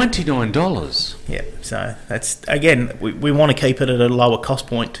 $99. Yeah, so that's, again, we want to keep it at a lower cost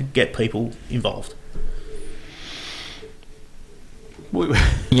point to get people involved.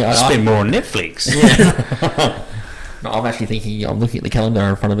 Yeah, I spend more on Netflix. No, I'm actually thinking, I'm looking at the calendar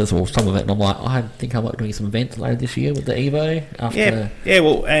in front of us, or some of it, and I'm like, I think I might be doing some events later this year with the Evo.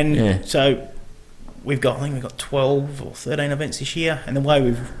 So I think we've got 12 or 13 events this year, and the way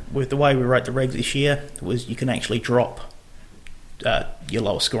we wrote the regs this year was you can actually drop your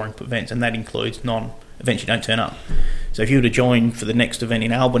lowest scoring events, and that includes non-events you don't turn up. So if you were to join for the next event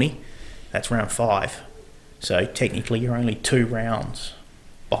in Albany, that's round 5. So technically you're only 2 rounds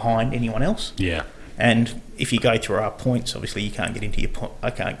behind anyone else. Yeah. And if you go through our points, obviously you can't get into you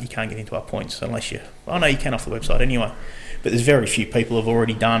can't get into our points unless you can off the website anyway. But there's very few people who've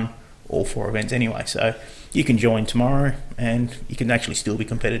already done all 4 events anyway. So you can join tomorrow, and you can actually still be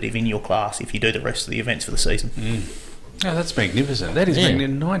competitive in your class if you do the rest of the events for the season. Oh, that's magnificent. That is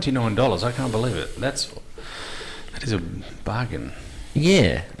 $99. I can't believe it. That is a bargain.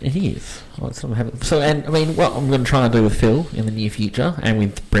 Yeah, it is. So, and I mean, what I'm going to try and do with Phil in the near future, and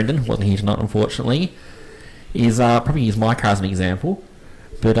with Brendan, who wasn't here tonight, unfortunately, is probably use my car as an example,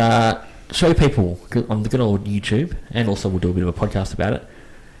 but show people on the good old YouTube, and also we'll do a bit of a podcast about it,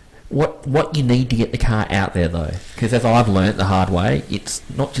 what you need to get the car out there, though. Because as I've learnt the hard way, it's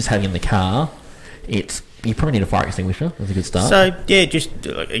not just having the car, you probably need a fire extinguisher. That's a good start. So, yeah, just,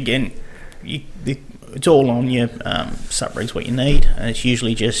 again, it's all on your sub-regs what you need, and it's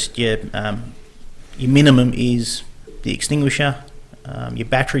usually just your minimum is the extinguisher, your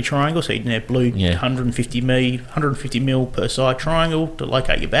battery triangle, so you need a blue 150 mil per side triangle to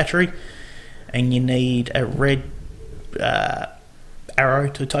locate your battery, and you need a red arrow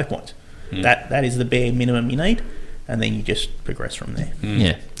to tow points. That is the bare minimum you need, and then you just progress from there.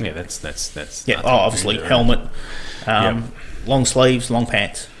 Yeah, that's yeah. Obviously helmet, long sleeves, long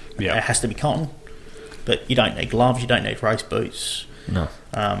pants. Yeah, it has to be cotton, but you don't need gloves. You don't need race boots. No.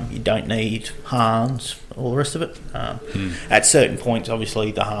 You don't need harns, all the rest of it. At certain points,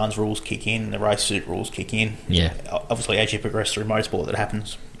 obviously, the harns rules kick in, the race suit rules kick in. Yeah. Obviously, as you progress through motorsport, that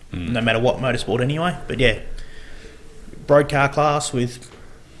happens, no matter what motorsport anyway. But yeah, road car class with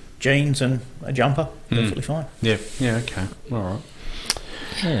jeans and a jumper, perfectly fine. Yeah, okay. All right.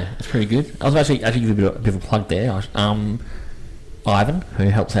 Yeah, that's pretty good. I was actually give a bit of a plug there. Ivan, who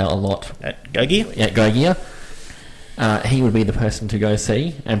helps out a lot At Go Gear? At Go Gear. He would be the person to go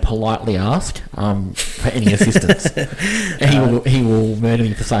see and politely ask for any assistance. He will murder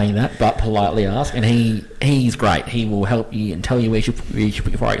me for saying that, but politely ask. And he's great. He will help you and tell you where you should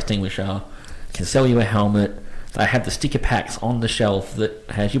put your fire extinguisher. Can sell you a helmet. They have the sticker packs on the shelf that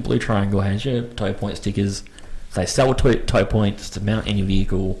has your blue triangle, has your tow point stickers. They sell tow points to mount in your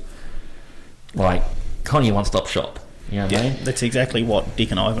vehicle. Like, kind of your one-stop shop. You know what I mean? That's exactly what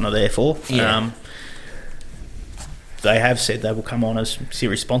Dick and Ivan are there for. Yeah. they have said they will come on as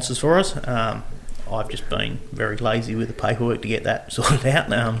series sponsors for us. I've just been very lazy with the paperwork to get that sorted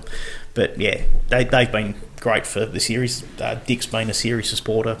out. But yeah, they've been great for the series. Dick's been a series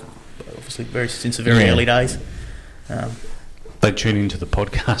supporter, obviously, since the very early days. They tune into the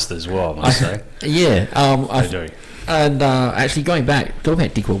podcast as well, I must say. Yeah, They do. And actually, going back, talking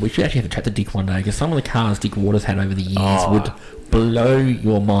about Dick Waters, we should actually have to chat to Dick one day, because some of the cars Dick Waters had over the years would blow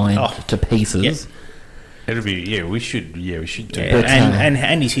your mind to pieces. Yep. It'll be we should do Yeah, that.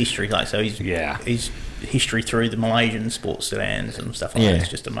 and his history, like so, his history through the Malaysian sports sedans and stuff like that. It's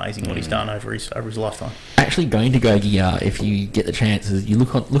just amazing what he's done over his lifetime. Actually, going to Gogia, if you get the chances, you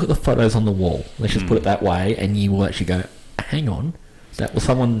look at the photos on the wall. Let's just put it that way, and you will actually go, hang on, that was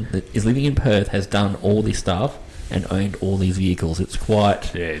someone that is living in Perth, has done all this stuff and owned all these vehicles. It's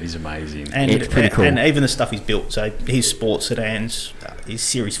quite... Yeah, it is amazing. And it's pretty cool. And even the stuff he's built, so his sports sedans, his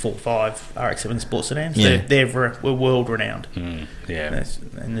Series 4.5 RX-7 sports sedans, they're world renowned. Yeah.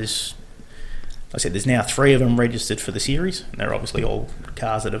 And there's, like I said, there's now 3 of them registered for the series. And they're obviously all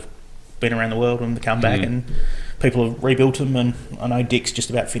cars that have been around the world and come back, and people have rebuilt them. And I know Dick's just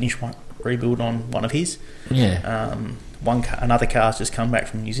about finished one rebuild on one of his. Yeah. Another car's just come back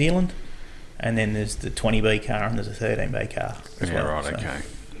from New Zealand. And then there's the 20B car and there's a 13B car as well. Right, so. okay.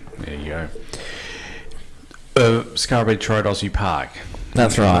 There you go. Scarborough Beach Road, Aussie Park.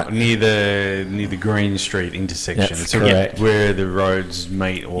 That's right. Near the Green Street intersection. That's it's correct. Where the roads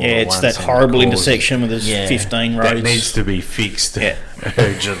meet all Yeah, at it's once that and horrible cause- intersection with there's 15 roads. That needs to be fixed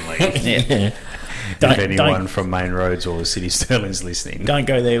urgently. Yeah. If anyone from Main Roads or the City Sterling's listening. Don't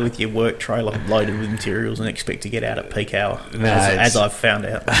go there with your work trailer loaded with materials and expect to get out at peak hour, No, as I've found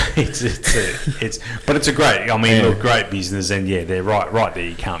out. But it's a great. I mean, look, great business, and they're right there.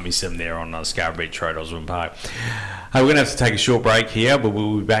 You can't miss them there on Scarborough Beach Road, Osborne Park. We're going to have to take a short break here, but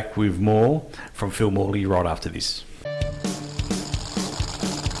we'll be back with more from Phil Morley right after this.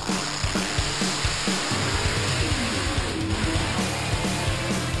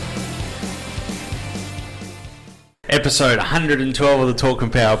 Episode 112 of the Talk and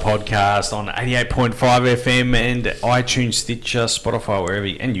Power podcast on 88.5 FM and iTunes, Stitcher, Spotify, wherever,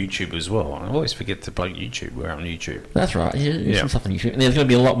 and YouTube as well. I always forget to plug YouTube. We're on YouTube. That's right. Yeah, some stuff on YouTube. And there's going to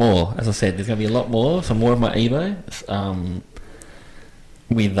be a lot more. As I said, there's going to be a lot more. Some more of my Evo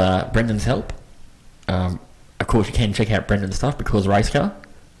with Brendan's help. Of course, you can check out Brendan's stuff because race car.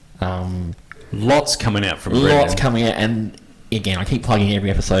 Lots coming out from Brendan. Lots coming out, and again, I keep plugging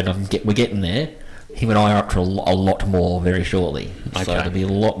every episode. We're getting there. Him and I are up to a lot more very shortly. Okay. So there'll be a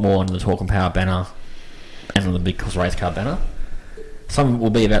lot more under the Talk and Power banner and on the Big Cause Race Car banner. Some will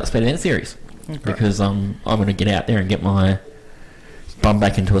be about the Speed Event Series because I'm going to get out there and get my bum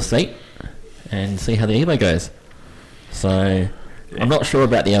back into a seat and see how the Evo goes. So I'm not sure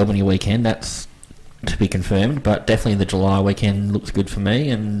about the Albany weekend. That's to be confirmed, but definitely the July weekend looks good for me.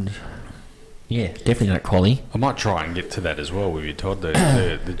 And yeah, definitely that quali. I might try and get to that as well with you, Todd.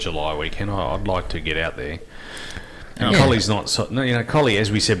 The July weekend. I'd like to get out there. And Collie's not so. No, Collie, as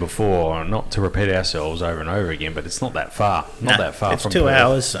we said before, not to repeat ourselves over and over again, but it's not that far. Not that far. It's from 2 Perth.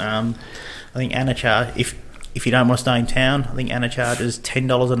 hours. I think Anna if you don't want to stay in town, I think Anna charges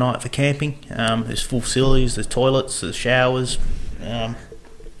 $10 a night for camping. There's full facilities. There's toilets. There's showers.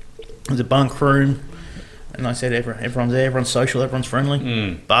 There's a bunk room. And like I said, everyone's there. Everyone's social. Everyone's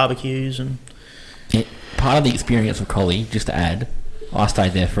friendly. Barbecues and. Yeah, part of the experience of Collie, just to add, I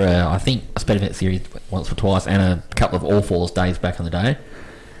stayed there for I think a Speed Event Series once or twice and a couple of All Falls days back in the day.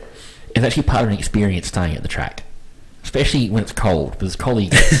 It's actually part of an experience staying at the track, especially when it's cold, because Collie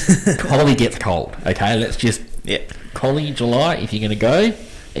gets cold. Okay, let's just Collie July. If you're going to go,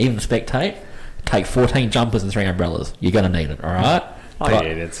 even spectate, take 14 jumpers and 3 umbrellas. You're going to need it. All right.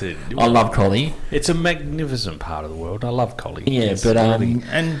 That's it. I love Collie. It's a magnificent part of the world. I love Collie. Yeah, but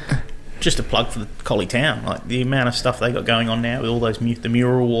and just a plug for the Collie Town, like the amount of stuff they got going on now with all those the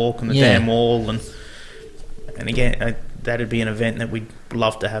mural walk and the dam wall, and again that'd be an event that we'd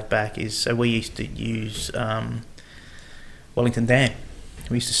love to have back. So we used to use Wellington Dam.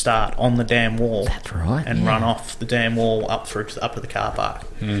 We used to start on the dam wall. That's right, and run off the dam wall up to the car park.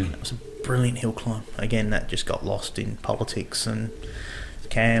 It was a brilliant hill climb. Again, that just got lost in politics and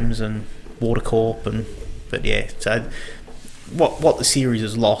CAMS and Water Corp, but yeah. So what the series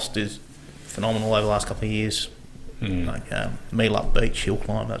has lost is phenomenal over the last couple of years. Like Meelup Beach hill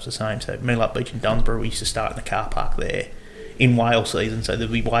climb, that was the same. So Meelup Beach in Dunsborough, we used to start in the car park there in whale season. So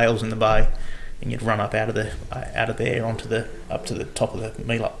there'd be whales in the bay, and you'd run up out of there up to the top of the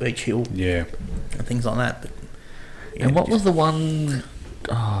Meelup Beach hill, and things like that. But, and what was the one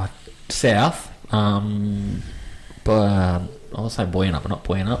south? But I was saying Buoyant Up, but not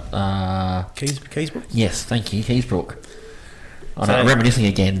Buoyant Up. Keysbrook? Yes, thank you, Keysbrook. So- I'm reminiscing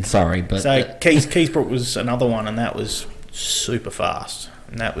again, sorry, but... So Keysbrook was another one, and that was super fast.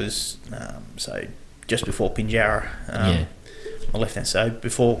 And that was, so just before Pinjarra. Yeah. On the left-hand side,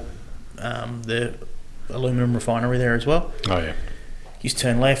 before the aluminium refinery there as well. Oh, yeah. You just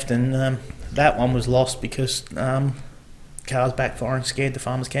turn left, and that one was lost because cars backfiring scared the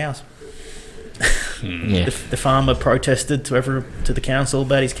farmers' cows. yeah. The farmer protested to the council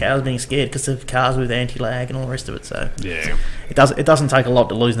about his cows being scared because of cars with anti-lag and all the rest of it. So Yeah. it doesn't take a lot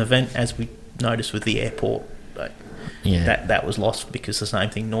to lose an event, as we noticed with the airport. But Yeah. that was lost because the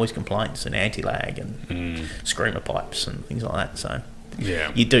same thing, noise complaints and anti-lag and screamer pipes and things like that. So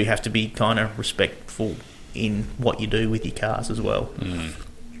Yeah. you do have to be kind of respectful in what you do with your cars as well.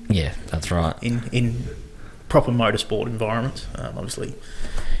 Yeah, that's right. In proper motorsport environments, obviously,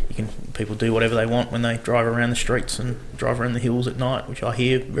 people do whatever they want when they drive around the streets and drive around the hills at night, which I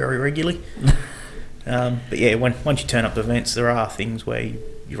hear very regularly. But yeah, once you turn up to events, there are things where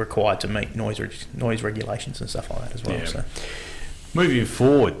you're required to meet noise regulations and stuff like that as well. Yeah. So Moving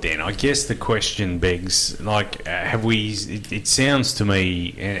forward, then, I guess the question begs, like, have we... It sounds to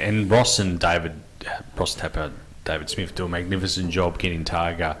me, and Ross Tapper, David Smith do a magnificent job getting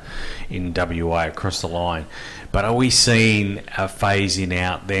Targa in WA across the line. But are we seeing a phasing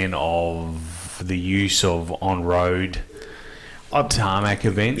out, then, of the use of on-road tarmac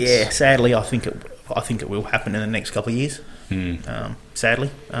events? yeah, sadly, I think it will happen in the next couple of years.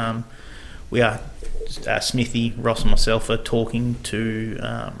 Sadly, we are... Smithy, Ross and myself are talking to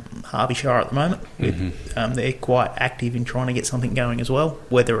Harvey Shire at the moment. They're quite active in trying to get something going as well.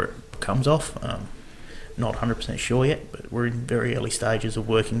 Whether it comes off, not 100% sure yet, but we're in very early stages of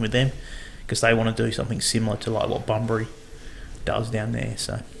working with them because they want to do something similar to like what Bunbury does down there.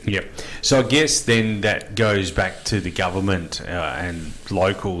 So Yep. So I guess then that goes back to the government and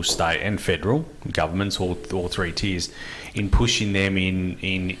local, state and federal governments, all three tiers, in pushing them in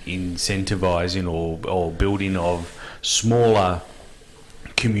incentivising or building of smaller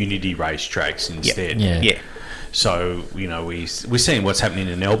community racetracks instead. yeah. So, we're seeing what's happening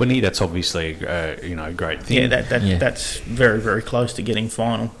in Albany. That's obviously a great thing. Yeah, that's very, very close to getting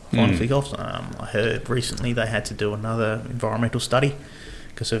final kick-offs. I heard recently they had to do another environmental study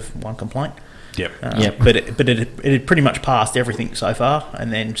because of one complaint. Yep. But it had pretty much passed everything so far,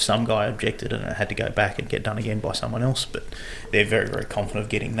 and then some guy objected and it had to go back and get done again by someone else. But they're very, very confident of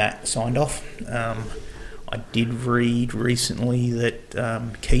getting that signed off. I did read recently that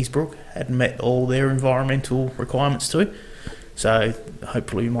Keysbrook had met all their environmental requirements too. So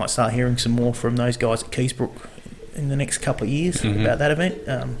hopefully we might start hearing some more from those guys at Keysbrook in the next couple of years about that event,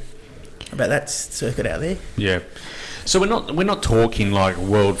 about that circuit out there. Yeah. So we're not talking like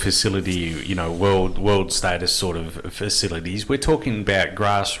world facility, world status sort of facilities. We're talking about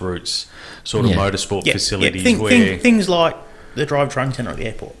grassroots sort of motorsport facilities things like the drive training centre at the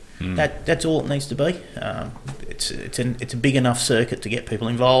airport. That's all it needs to be. It's a big enough circuit to get people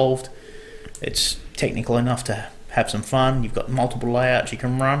involved. It's technical enough to have some fun. You've got multiple layouts you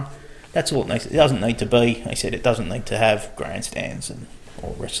can run. That's all it needs. It doesn't need to be. They said it doesn't need to have grandstands and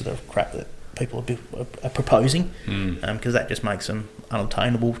all the rest of the crap that people are proposing, because that just makes them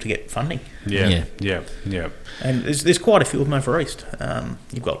unattainable to get funding. Yeah. And there's quite a few of them over east.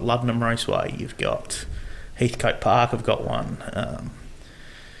 You've got Luddenham Raceway. You've got Heathcote Park. I've got one.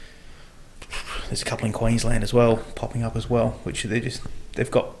 There's a couple in Queensland as well, popping up as well, which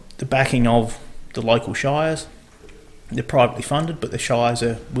they've got the backing of the local shires. They're privately funded, but the shires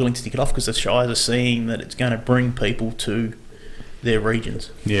are willing to stick it off because the shires are seeing that it's going to bring people to their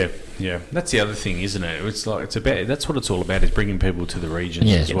regions. Yeah. That's the other thing, isn't it? It's about that's what it's all about, is bringing people to the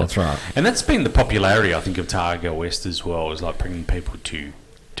regions as well. That's right. And that's been the popularity, I think, of Targa West as well, is like bringing people to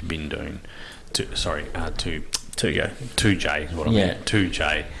Bindoon, to 2J is what I mean.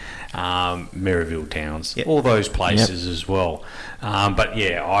 2J. Maryville Downs, all those places as well. But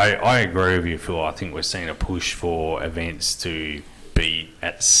yeah, I agree with you, Phil. I think we're seeing a push for events to be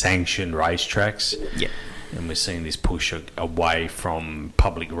at sanctioned racetracks. Yeah. And we're seeing this push away from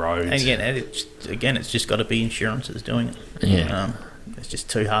public roads. And again, it's just got to be insurances doing it. Yeah. It's just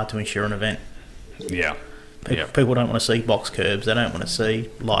too hard to insure an event. Yeah. People don't want to see box curbs. They don't want to see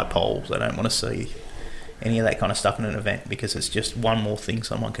light poles. They don't want to see any of that kind of stuff in an event because it's just one more thing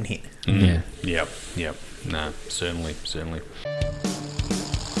someone can hit. Yep. No, certainly.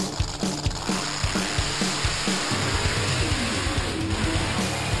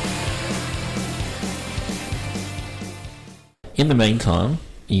 In the meantime,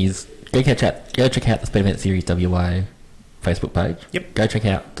 go check out the Speed Event Series WA Facebook page. Yep. Go check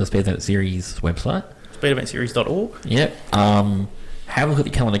out the Speed Event Series website. speedeventseries.org. Yep. Have a look at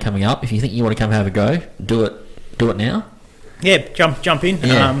the calendar coming up. If you think you want to come have a go, do it now. Yeah, jump in.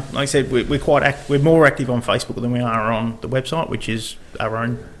 Yeah. Like I said, we're more active on Facebook than we are on the website, which is our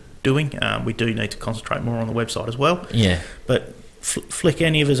own doing. We do need to concentrate more on the website as well. Yeah. But flick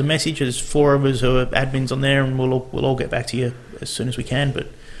any of us a message. There's 4 of us who are admins on there, and we'll all get back to you as soon as we can. But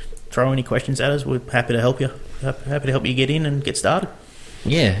throw any questions at us. We're happy to help you. Happy to help you get in and get started.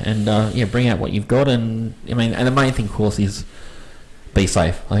 Yeah, and bring out what you've got, and I mean, and the main thing, of course, is be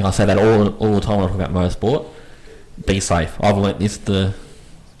safe. I think I say that all the time when I talk about motorsport. Be safe. I've learnt this the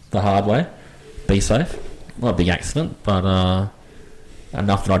hard way. Be safe. Not a big accident, but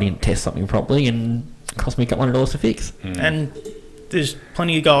enough that I didn't test something properly, and it cost me a couple $100 to fix. And there's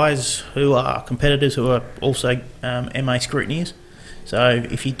plenty of guys who are competitors who are also MA scrutineers. So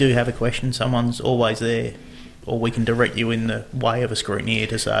if you do have a question, someone's always there, or we can direct you in the way of a scrutineer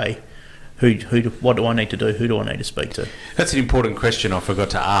to say, what do I need to do? Who do I need to speak to? That's an important question I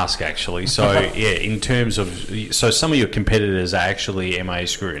forgot to ask, actually. So, yeah, in terms of... So, some of your competitors are actually MA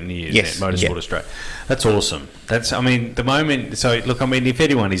scrutineers at Motorsport Australia. That's awesome. I mean, the moment... So, look, I mean, if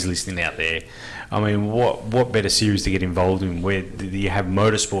anyone is listening out there, I mean, what better series to get involved in where you have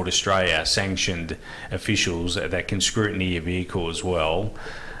Motorsport Australia sanctioned officials that can scrutiny your vehicle as well?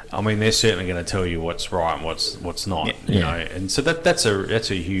 I mean, they're certainly going to tell you what's right and what's not, you know. And so that's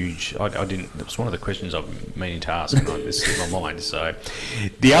a huge. I didn't. That was one of the questions I've been meaning to ask, and it slipped my mind. So,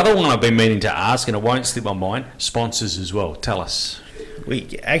 the other one I've been meaning to ask, and it won't slip my mind, sponsors as well. Tell us.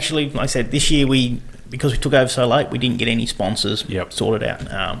 We actually, like I said, this year because we took over so late, we didn't get any sponsors sorted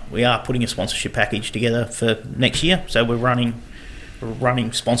out. We are putting a sponsorship package together for next year, so we're running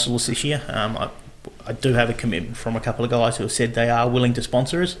sponsorless this year. I do have a commitment from a couple of guys who have said they are willing to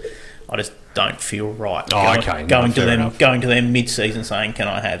sponsor us. I just don't feel right going to them mid-season saying, can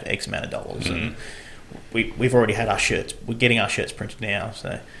I have X amount of dollars? And we've already had our shirts. We're getting our shirts printed now.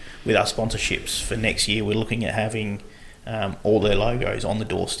 So with our sponsorships for next year, we're looking at having all their logos on the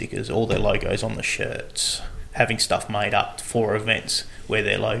door stickers, all their logos on the shirts, having stuff made up for events where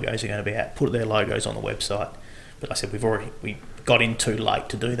their logos are going to be at, put their logos on the website. But like I said, we got in too late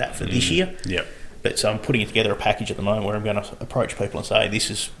to do that for this year. Yep. But so I'm putting together a package at the moment where I'm going to approach people and say, this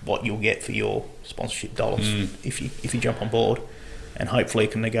is what you'll get for your sponsorship dollars if you jump on board, and hopefully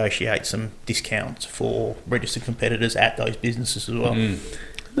can negotiate some discounts for registered competitors at those businesses as well.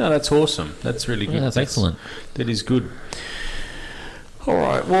 No, that's awesome. That's really good. Yeah, that's excellent. That is good. All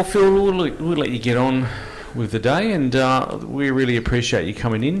right. Well, Phil, we'll let you get on with the day, and we really appreciate you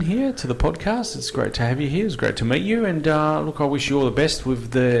coming in here to the podcast. It's great to have you here. It's great to meet you, and look, I wish you all the best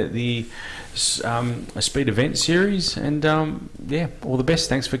with the speed event series, and all the best.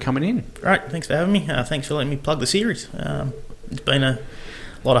 Thanks for coming in. Right, thanks for having me. Thanks for letting me plug the series. It's been a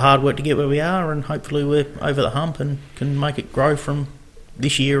lot of hard work to get where we are, and hopefully we're over the hump and can make it grow from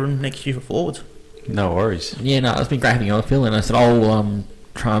this year and next year forwards. No worries. Yeah, no, it's been great having you on, Phil, and I said I'll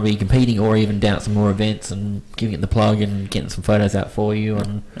try and be competing or even down at some more events and giving it the plug and getting some photos out for you.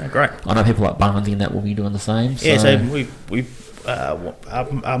 And great. I know people like Barnesy and that will be doing the same. Yeah, so we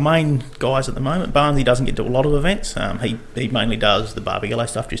our main guys at the moment, Barnesy doesn't get to a lot of events. He mainly does the Barbagallo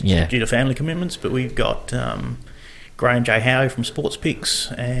stuff just due to family commitments. But we've got Graham J. Howe from Sports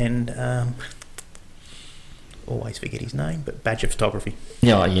Picks and always forget his name, but Badger Photography.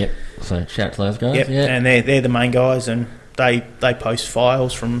 Yeah. So shout out to those guys. Yep. Yeah, and they're the main guys, and they post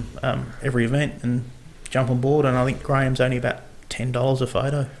files from every event and jump on board. And I think Graham's only about $10 a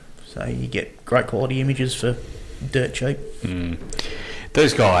photo, so you get great quality images for dirt cheap.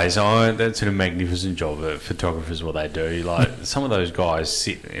 Those guys, that's a magnificent job of photographers. What they do, like some of those guys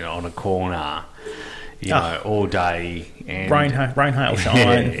sit on a corner, all day, and rain, hail,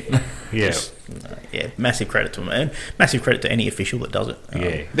 shine. Yeah. Massive credit to them, and massive credit to any official that does it.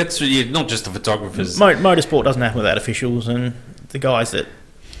 That's not just the photographers. Motorsport doesn't happen without officials, and the guys that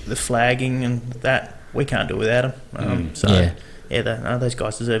the flagging and that we can't do without them. Those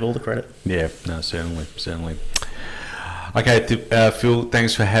guys deserve all the credit. Yeah, no, certainly. Okay, Phil,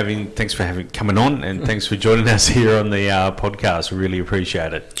 thanks for coming on, and thanks for joining us here on the podcast. We really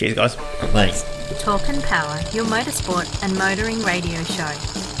appreciate it. Cheers, guys. Thanks. Talk and Power, your motorsport and motoring radio show.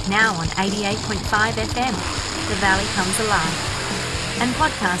 Now on 88.5 FM, The Valley Comes Alive. And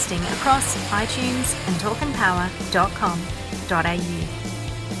podcasting across iTunes and talkandpower.com.au.